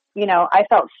 I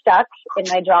felt stuck in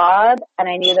my job, and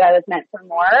I knew that I was meant for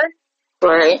more.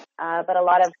 Right. But a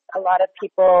lot of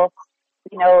people,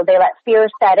 they let fear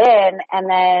set in, and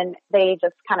then they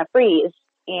just kind of freeze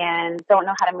and don't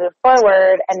know how to move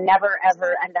forward and never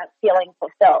ever end up feeling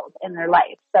fulfilled in their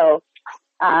life. So,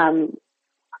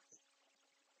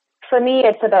 for me,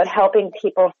 it's about helping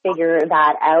people figure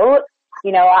that out.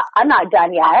 I'm not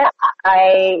done yet.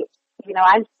 I'm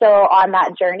still on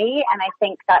that journey, and I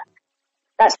think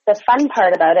that's the fun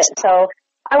part about it. So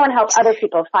I want to help other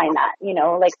people find that,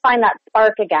 like find that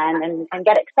spark again and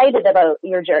get excited about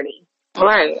your journey.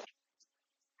 Right.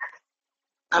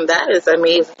 And that is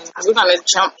amazing. We're going to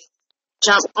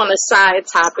jump on a side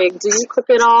topic. Do you cook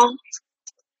at all?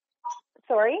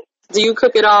 Sorry? Do you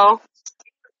cook at all?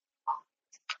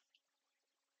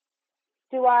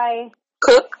 Do I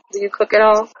cook? Do you cook at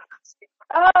all?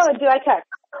 Oh, do I cook?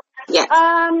 Yes.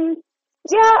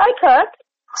 Yeah, I cook.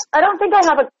 I don't think I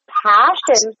have a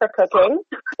passion for cooking.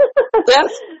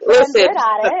 Yes. Listen.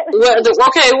 I'm good at it.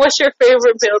 Okay, what's your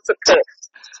favorite meal to cook?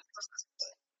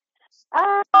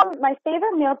 My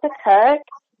favorite meal to cook.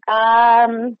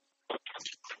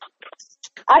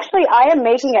 Actually, I am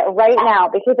making it right now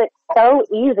because it's so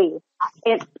easy.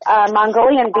 It's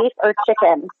Mongolian beef or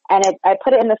chicken, and I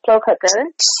put it in the slow cooker,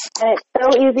 and it's so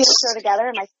easy to throw together,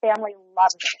 and my family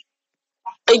loves it.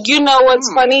 You know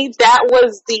what's funny? That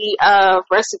was the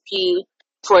recipe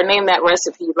for Name That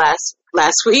Recipe last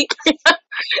week. Oh,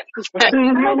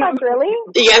 that's really?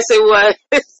 Yes, it was.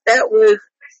 That was.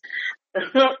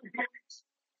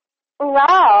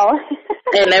 Wow.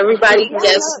 And everybody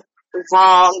guessed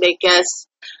wrong. They guessed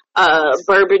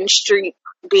Bourbon Street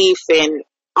beef and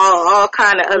all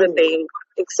kind of other things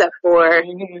except for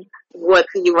what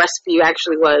the recipe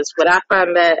actually was. But I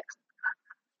found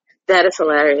that is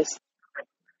hilarious.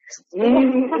 Yeah,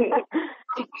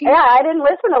 I didn't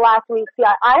listen to last week's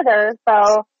either,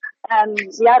 so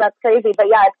yeah, that's crazy. But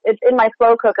yeah, it's in my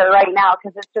slow cooker right now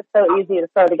because it's just so easy to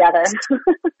throw together.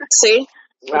 See?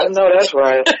 I know that's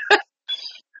right.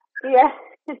 Yeah,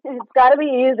 it's got to be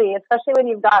easy, especially when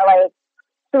you've got like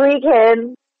 3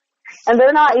 kids, and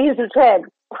they're not easy kids.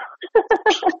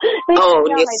 Oh,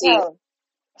 you see,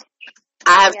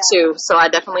 I have 2, so I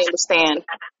definitely understand.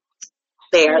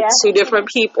 They are 2 different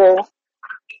people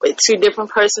with 2 different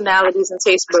personalities and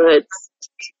taste buds,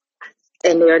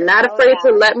 and they're not afraid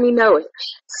to let me know it.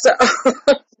 So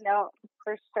no,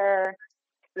 for sure.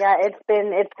 Yeah, it's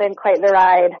been quite the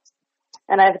ride,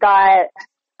 and I've got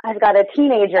a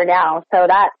teenager now, so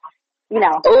that's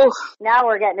now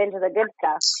we're getting into the good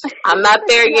stuff. I'm not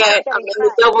there yet. I'm in the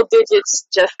double digits.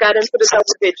 Just got into the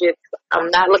double digits. I'm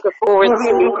not looking forward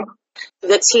to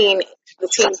the teen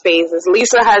phases.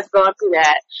 Lisa has gone through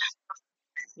that.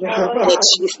 And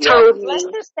she's told me. Let's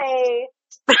just say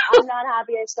I'm not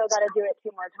happy. I still got to do it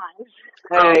 2 more times.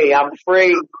 Hey, I'm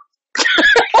free.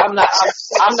 I'm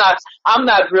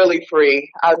not really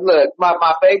free. Look,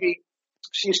 my baby,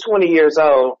 she's 20 years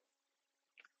old,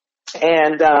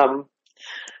 and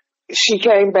she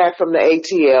came back from the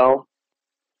ATL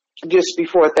just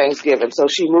before Thanksgiving. So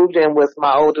she moved in with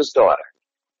my oldest daughter.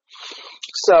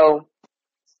 So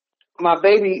my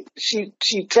baby, she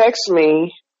texts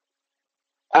me,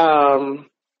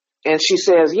 and she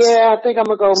says, "Yeah, I think I'm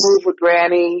gonna go move with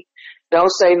Granny.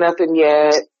 Don't say nothing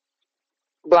yet.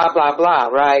 Blah, blah, blah,"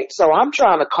 right? So I'm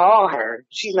trying to call her.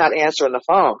 She's not answering the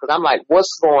phone because I'm like,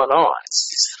 what's going on?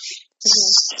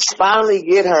 Finally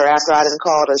get her after I didn't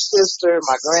call her sister,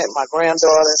 my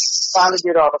granddaughter. Finally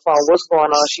get her on the phone. What's going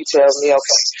on? She tells me,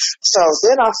 okay. So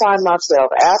then I find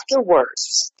myself after work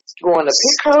going to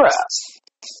pick her up.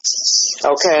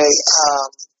 Okay.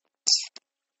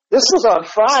 This was on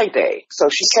Friday. So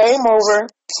she came over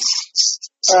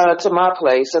to my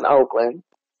place in Oakland,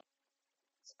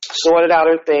 sorted out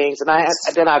her things, and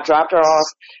then I dropped her off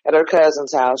at her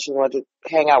cousin's house. She wanted to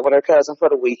hang out with her cousin for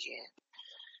the weekend.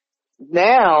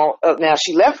 Now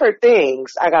she left her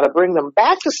things. I got to bring them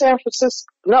back to San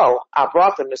Francisco. No, I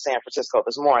brought them to San Francisco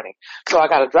this morning. So I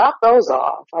got to drop those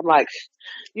off. I'm like,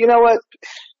 you know what?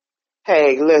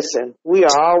 Hey, listen, we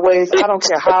are always, I don't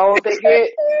care how old they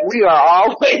get, we are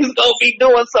always going to be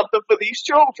doing something for these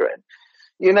children.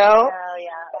 You know? Oh,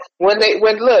 yeah.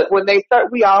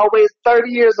 We are always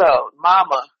 30 years old.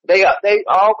 Mama, they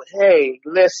all, hey,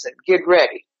 listen, get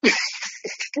ready.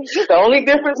 The only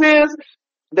difference is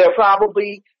they're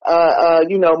probably,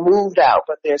 moved out,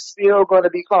 but they're still going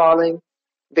to be calling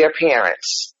their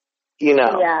parents, you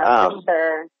know. Yeah, for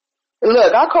sure.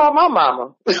 Look, I call my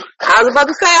mama. I was about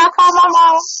to say, I call my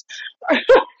mom.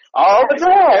 All the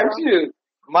time, shoot.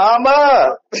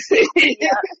 Mama.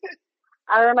 Yeah.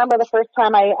 I remember the first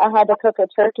time I had to cook a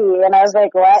turkey, and I was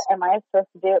like, what am I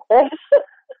supposed to do with this?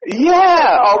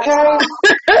 Yeah, okay.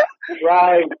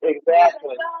 Right, exactly.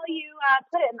 Well, you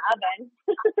put it in the oven.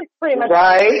 Pretty much.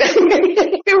 Right.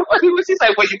 What she say?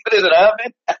 Well, you put it in the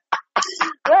oven?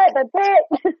 Right, that's it.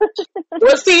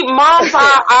 Well, see, moms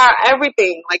are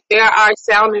everything. Like, they're our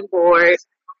sounding board.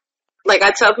 Like,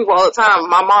 I tell people all the time,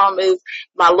 my mom is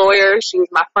my lawyer.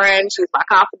 She's my friend. She's my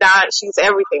confidant. She's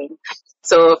everything.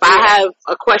 So if I have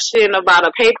a question about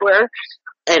a paper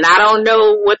and I don't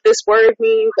know what this word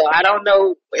means, or I don't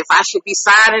know if I should be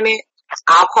signing it,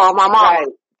 I'll call my mom.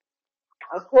 Right.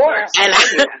 Of course. And I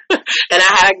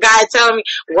had a guy tell me,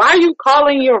 why are you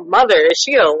calling your mother? Is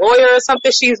she a lawyer or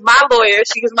something? She's my lawyer.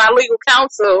 She's my legal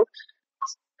counsel.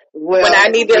 Well, when I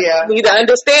need to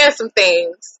understand some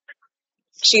things.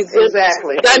 She's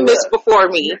exactly done this before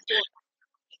me.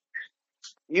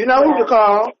 You know who to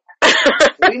call.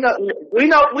 we know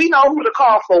who to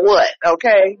call for what.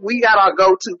 Okay, we got our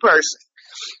go-to person.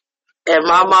 And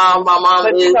my mom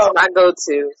is my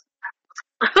go-to.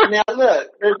 Now look,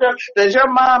 does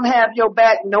your mom have your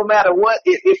back no matter what?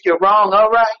 If you're wrong, all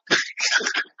right.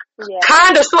 Yeah.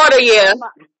 Kind of, sort of, yeah.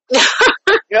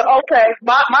 Yeah, okay,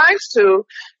 mine's too.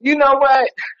 You know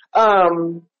what?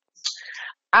 I'm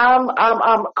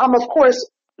of course,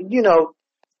 you know,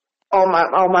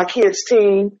 on my kids'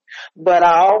 team, but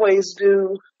I always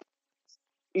do.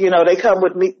 You know, they come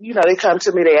with me. You know, they come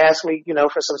to me. They ask me, you know,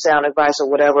 for some sound advice or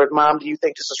whatever. Mom, do you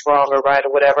think this is wrong or right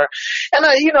or whatever? And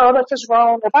you know, if it's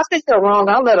wrong, if I think they're wrong,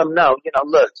 I'll let them know. You know,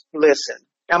 look, listen,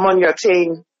 I'm on your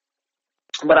team,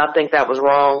 but I think that was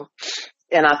wrong,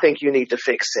 and I think you need to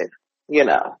fix it. You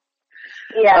know.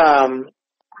 Yeah.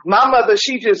 My mother,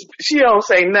 she don't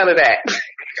say none of that.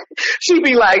 She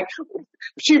be like,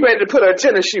 she ready to put her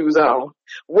tennis shoes on.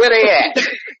 Where they at?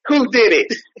 Who did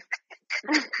it?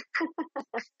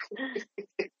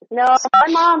 No,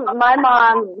 my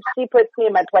mom, she puts me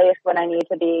in my place when I need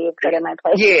to be put in my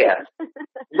place. Yeah.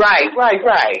 Right.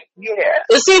 Yeah.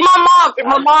 You see,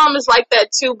 my mom is like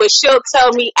that too, but she'll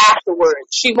tell me afterwards.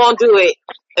 She won't do it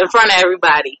in front of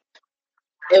everybody.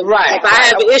 If I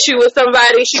have an issue with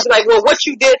somebody, she'd be like, well, what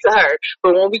you did to her?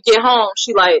 But when we get home,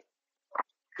 she like,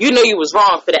 you know you was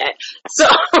wrong for that. So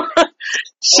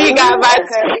she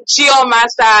she on my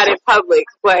side in public,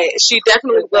 but she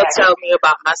definitely will tell me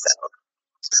about myself.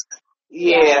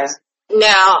 Yeah.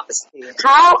 Now,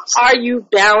 how are you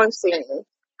balancing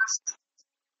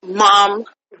mom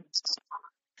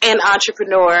and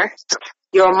entrepreneur?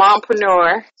 You're a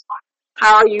mompreneur.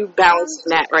 How are you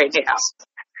balancing that right now?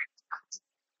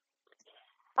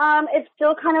 It's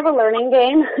still kind of a learning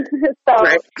game. So,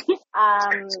 right.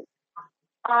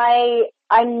 I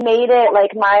made it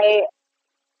like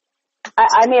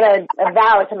I made a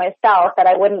vow to myself that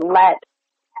I wouldn't let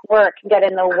work get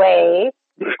in the way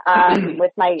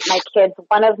with my kids.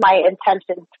 One of my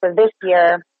intentions for this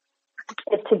year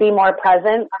is to be more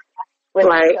present with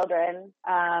my children.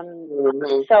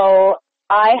 So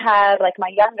I have, like, my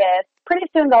youngest, pretty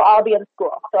soon they'll all be in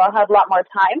school, so I'll have a lot more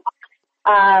time.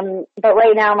 But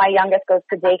right now my youngest goes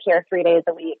to daycare 3 days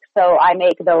a week, so I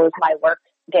make those my work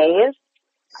days.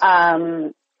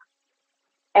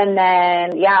 And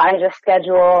then, I just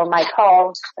schedule my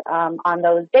calls on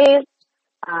those days.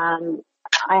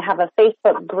 I have a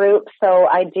Facebook group, so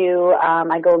I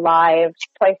go live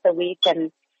twice a week,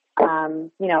 and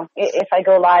if I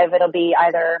go live, it'll be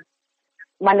either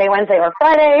Monday, Wednesday, or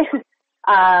Friday.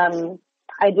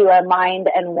 I do a mind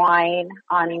and wine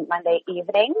on Monday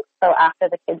evening, so after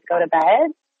the kids go to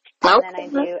bed. And then I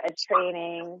do a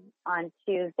training on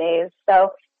Tuesdays.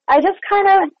 So I just kind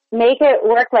of make it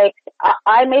work. Like,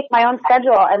 I make my own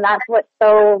schedule, and that's what's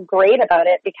so great about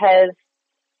it, because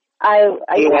I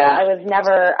was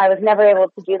never able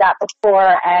to do that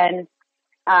before, and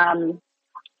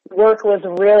work was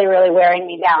really, really wearing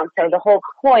me down. So the whole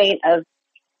point of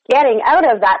getting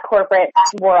out of that corporate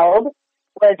world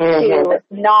was to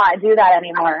not do that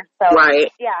anymore. So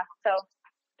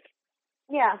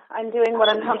I'm doing what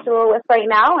I'm comfortable with right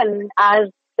now, and as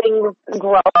things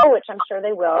grow, which I'm sure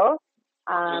they will,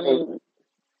 then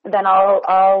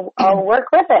I'll work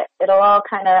with it. It'll all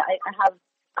kind of,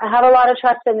 I have a lot of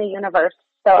trust in the universe.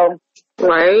 So,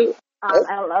 and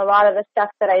a lot of the stuff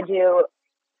that I do,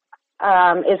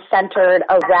 is centered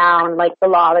around, like, the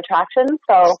law of attraction.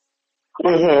 So,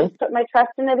 put my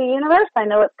trust into the universe. I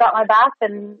know it's got my back,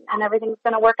 and everything's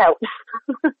going to work out.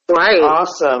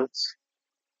 Awesome.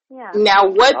 Yeah. Now,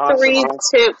 what 3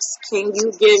 tips can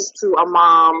you give to a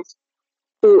mom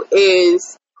who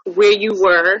is where you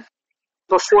were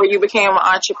before you became an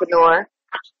entrepreneur,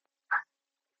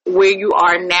 where you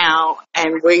are now,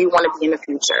 and where you want to be in the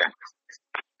future?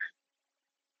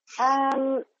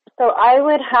 So I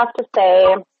would have to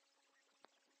say,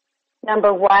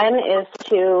 number 1 is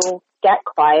to get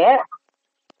quiet.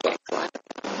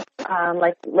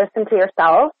 Like, listen to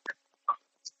yourself.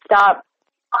 Stop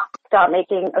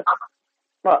making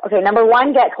number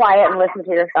 1, get quiet and listen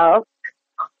to yourself.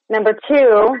 Number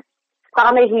 2,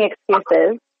 stop making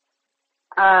excuses.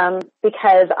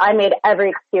 Because I made every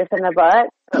excuse in the book.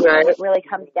 But when it really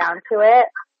comes down to it,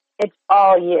 it's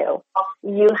all you.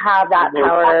 You have that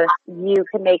power. You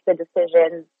can make the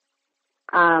decisions.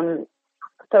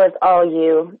 So it's all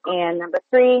you. And number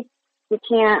 3, you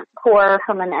can't pour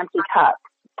from an empty cup.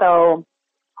 So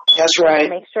that's right.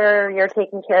 Make sure you're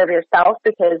taking care of yourself,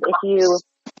 because if you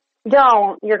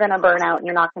don't, you're going to burn out and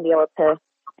you're not going to be able to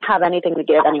have anything to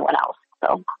give anyone else.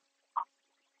 So.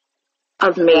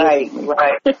 Amazing.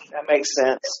 Right. That makes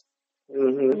sense.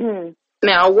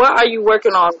 Now, what are you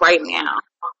working on right now?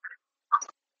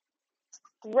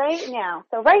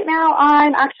 So right now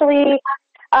I'm actually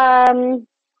brainstorming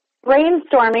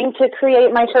to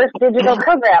create my first digital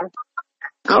program.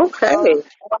 Okay.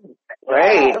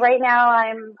 Great. Right now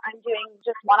I'm doing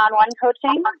just one-on-one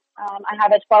coaching. I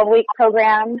have a 12-week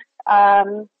program.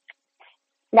 Now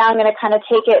I'm going to kind of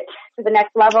take it to the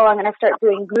next level. I'm going to start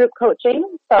doing group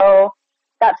coaching. So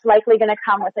that's likely going to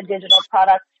come with a digital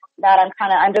product that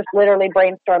I'm just literally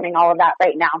brainstorming all of that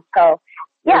right now. So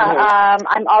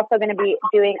I'm also going to be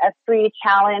doing a free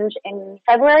challenge in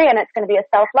February, and it's going to be a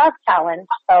self-love challenge.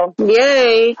 So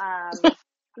yay. I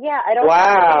don't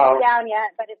have it down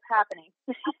yet, but it's happening.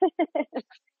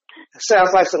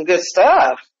 Sounds like some good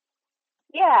stuff.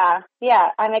 Yeah,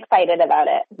 I'm excited about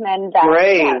it. And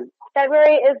great.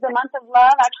 February is the month of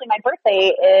love. Actually, my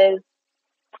birthday is,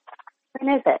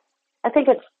 when is it? I think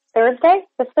it's Thursday.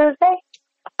 This Thursday.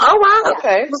 Oh, wow.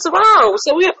 Okay. Wow.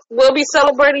 So we'll be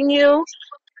celebrating you.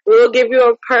 We'll give you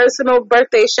a personal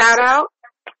birthday shout out.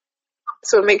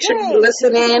 So make sure you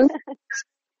listen in.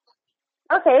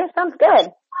 Okay, sounds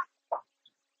good.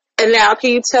 And now,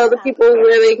 can you tell the people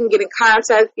where they can get in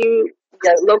contact with you,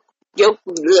 your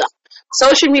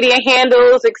social media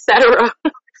handles, etc.?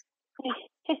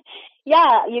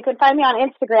 Yeah, you can find me on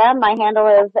Instagram. My handle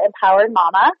is Empowered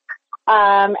Mama.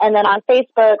 And then on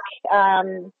Facebook,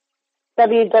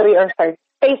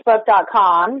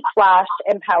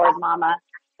 Facebook.com/Empowered Mama.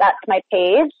 That's my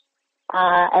page.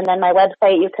 And then my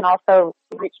website, you can also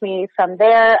reach me from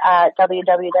there at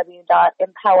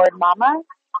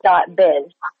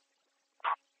www.empoweredmama.biz.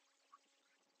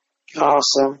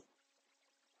 Awesome.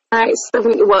 Nice.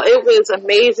 Well, it was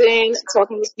amazing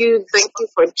talking with you. Thank you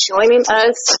for joining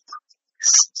us.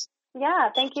 Yeah,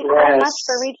 thank you so much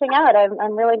for reaching out.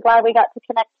 I'm really glad we got to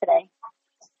connect today.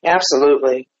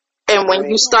 Absolutely. And when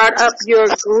you start up your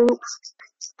group,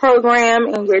 program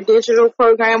and your digital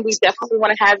program. We definitely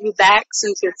want to have you back so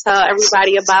you can tell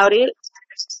everybody about it.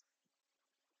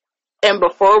 And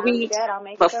before we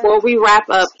wrap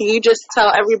up, can you just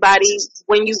tell everybody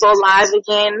when you go live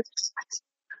again,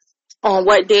 on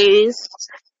what days?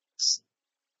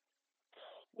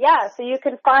 Yeah, so you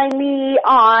can find me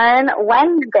on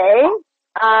Wednesday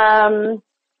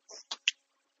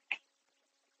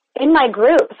in my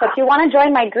group. So if you want to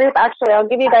join my group, actually, I'll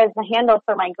give you guys the handle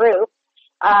for my group.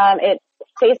 It's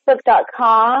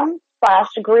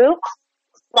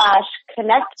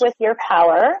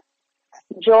facebook.com/group/connect-with-your-power.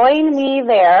 Join me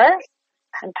there,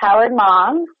 Empowered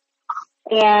Moms,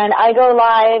 and I go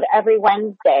live every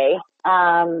Wednesday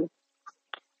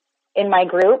in my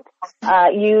group,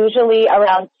 usually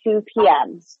around 2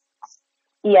 p.m.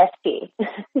 EST.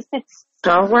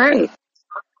 All right.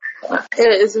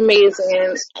 It is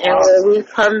amazing. And when we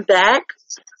come back,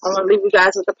 I'm going to leave you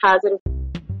guys with a positive.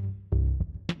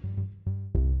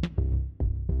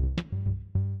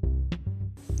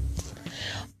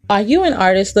 Are you an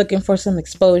artist looking for some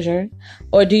exposure?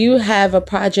 Or do you have a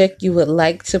project you would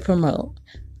like to promote?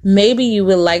 Maybe you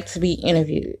would like to be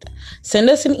interviewed. Send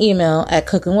us an email at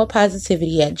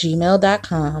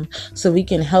cookingwithpositivity@gmail.com so we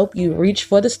can help you reach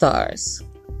for the stars.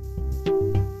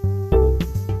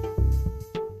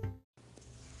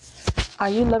 Are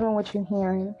you loving what you're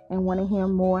hearing and want to hear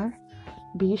more?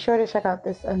 Be sure to check out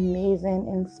this amazing,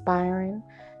 inspiring,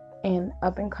 and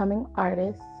up-and-coming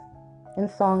artist and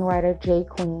songwriter, J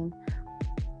Queen.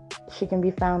 She can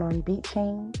be found on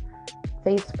BeatChain,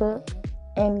 Facebook,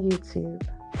 and YouTube.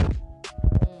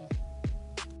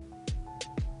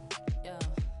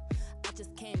 I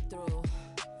just came through.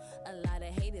 A lot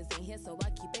of haters in here, so I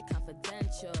keep it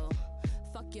confidential.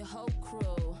 Fuck your whole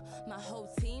crew. My whole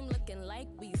team looking like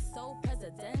we so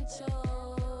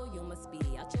presidential. You must be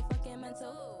out your fucking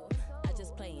mental. I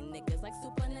just play niggas like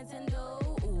Super Nintendo.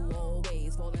 Ooh,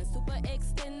 always rolling super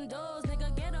extendos.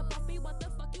 Nigga, get up off me. What the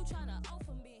fuck you tryna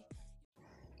offer me?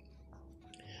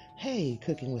 Hey,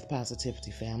 Cooking with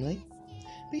Positivity family.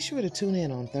 Be sure to tune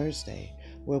in on Thursday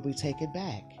where we take it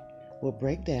back. We'll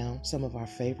break down some of our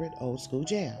favorite old school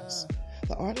jams,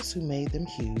 the artists who made them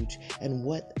huge, and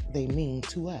what they mean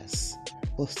to us,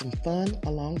 with some fun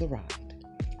along the ride.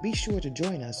 Be sure to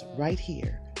join us right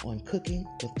here on Cooking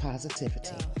with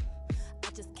Positivity.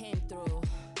 I just came through.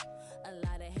 A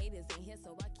lot of haters in here,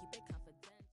 so I keep it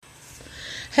confidential.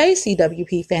 Hey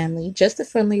CWP family, just a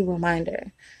friendly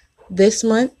reminder. This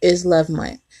month is Love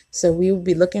Month, so we will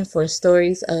be looking for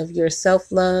stories of your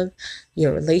self-love,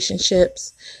 your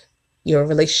relationships, your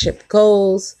relationship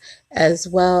goals, as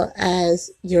well as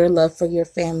your love for your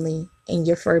family and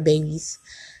your fur babies.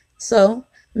 So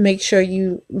make sure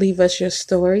you leave us your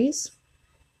stories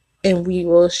and we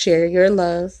will share your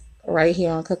love right here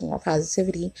on Cooking with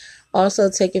Positivity. Also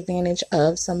take advantage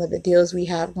of some of the deals we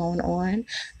have going on.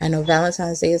 I know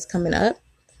Valentine's Day is coming up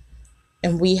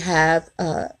and we have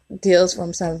deals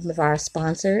from some of our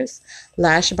sponsors.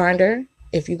 Lashbinder.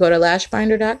 If you go to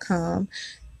lashbinder.com,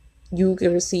 you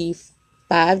can receive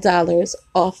 $5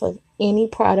 off of any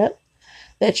product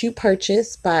that you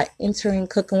purchase by entering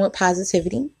Cooking with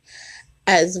Positivity,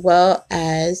 as well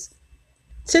as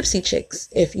Tipsy Chicks.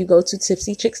 If you go to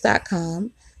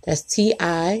tipsychicks.com, that's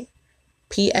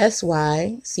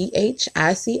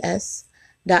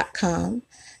TIPSYCHICS.com,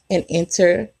 and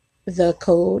enter the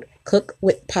code Cook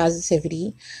with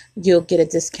Positivity, you'll get a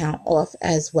discount off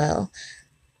as well.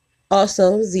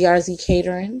 Also, ZRZ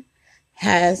Catering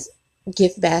has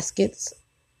gift baskets,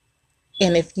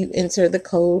 and if you enter the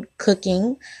code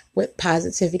Cooking with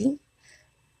Positivity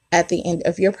at the end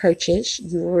of your purchase,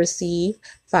 you will receive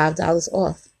 $5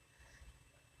 off.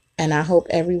 And I hope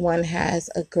everyone has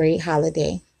a great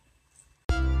holiday.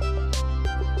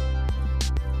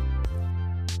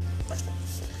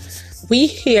 We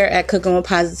here at Cooking with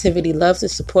Positivity love to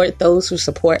support those who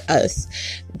support us.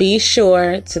 Be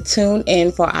sure to tune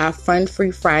in for our Fun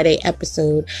Free Friday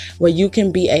episode, where you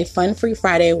can be a Fun Free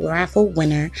Friday raffle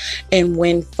winner and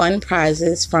win fun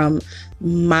prizes from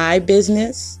my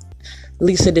business,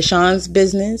 Lisa Deshawn's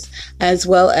business, as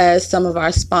well as some of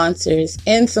our sponsors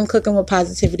and some Cooking with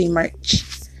Positivity merch.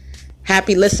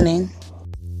 Happy listening.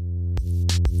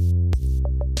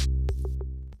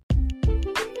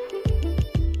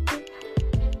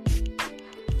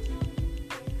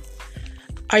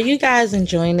 Are you guys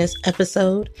enjoying this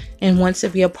episode and want to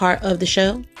be a part of the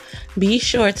show? Be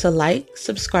sure to like,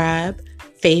 subscribe,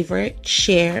 favorite,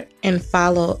 share, and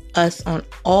follow us on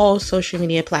all social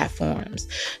media platforms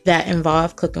that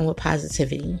involve Cooking with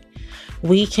Positivity.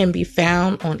 We can be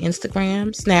found on Instagram,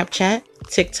 Snapchat,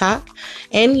 TikTok,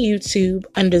 and YouTube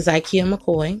under Zykia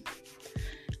McCoy.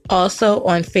 Also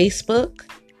on Facebook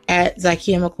at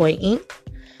Zakia McCoy Inc.,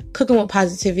 Cooking with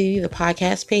Positivity, the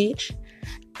podcast page,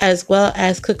 as well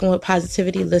as Cooking with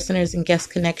Positivity listeners and guest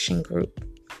connection group,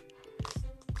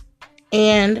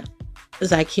 and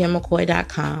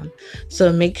ZakiaMcCoy.com.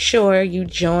 So make sure you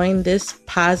join this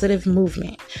positive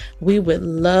movement. We would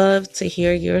love to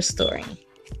hear your story.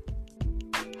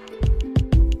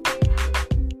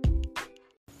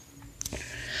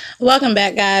 Welcome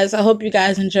back, guys. I hope you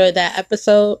guys enjoyed that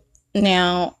episode.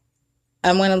 Now,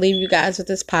 I'm going to leave you guys with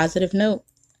this positive note.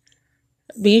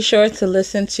 Be sure to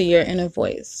listen to your inner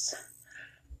voice.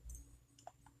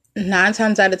 9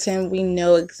 times out of 10, we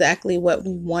know exactly what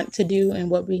we want to do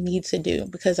and what we need to do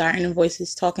because our inner voice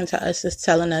is talking to us, is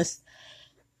telling us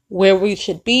where we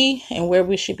should be and where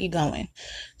we should be going.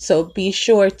 So be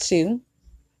sure to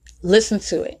listen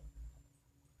to it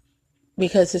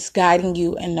because it's guiding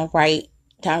you in the right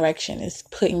direction. It's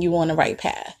putting you on the right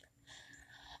path.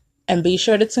 And be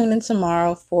sure to tune in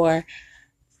tomorrow for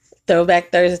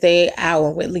Throwback Thursday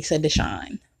Hour with Lisa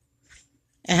Deshawn.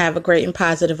 And have a great and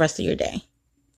positive rest of your day.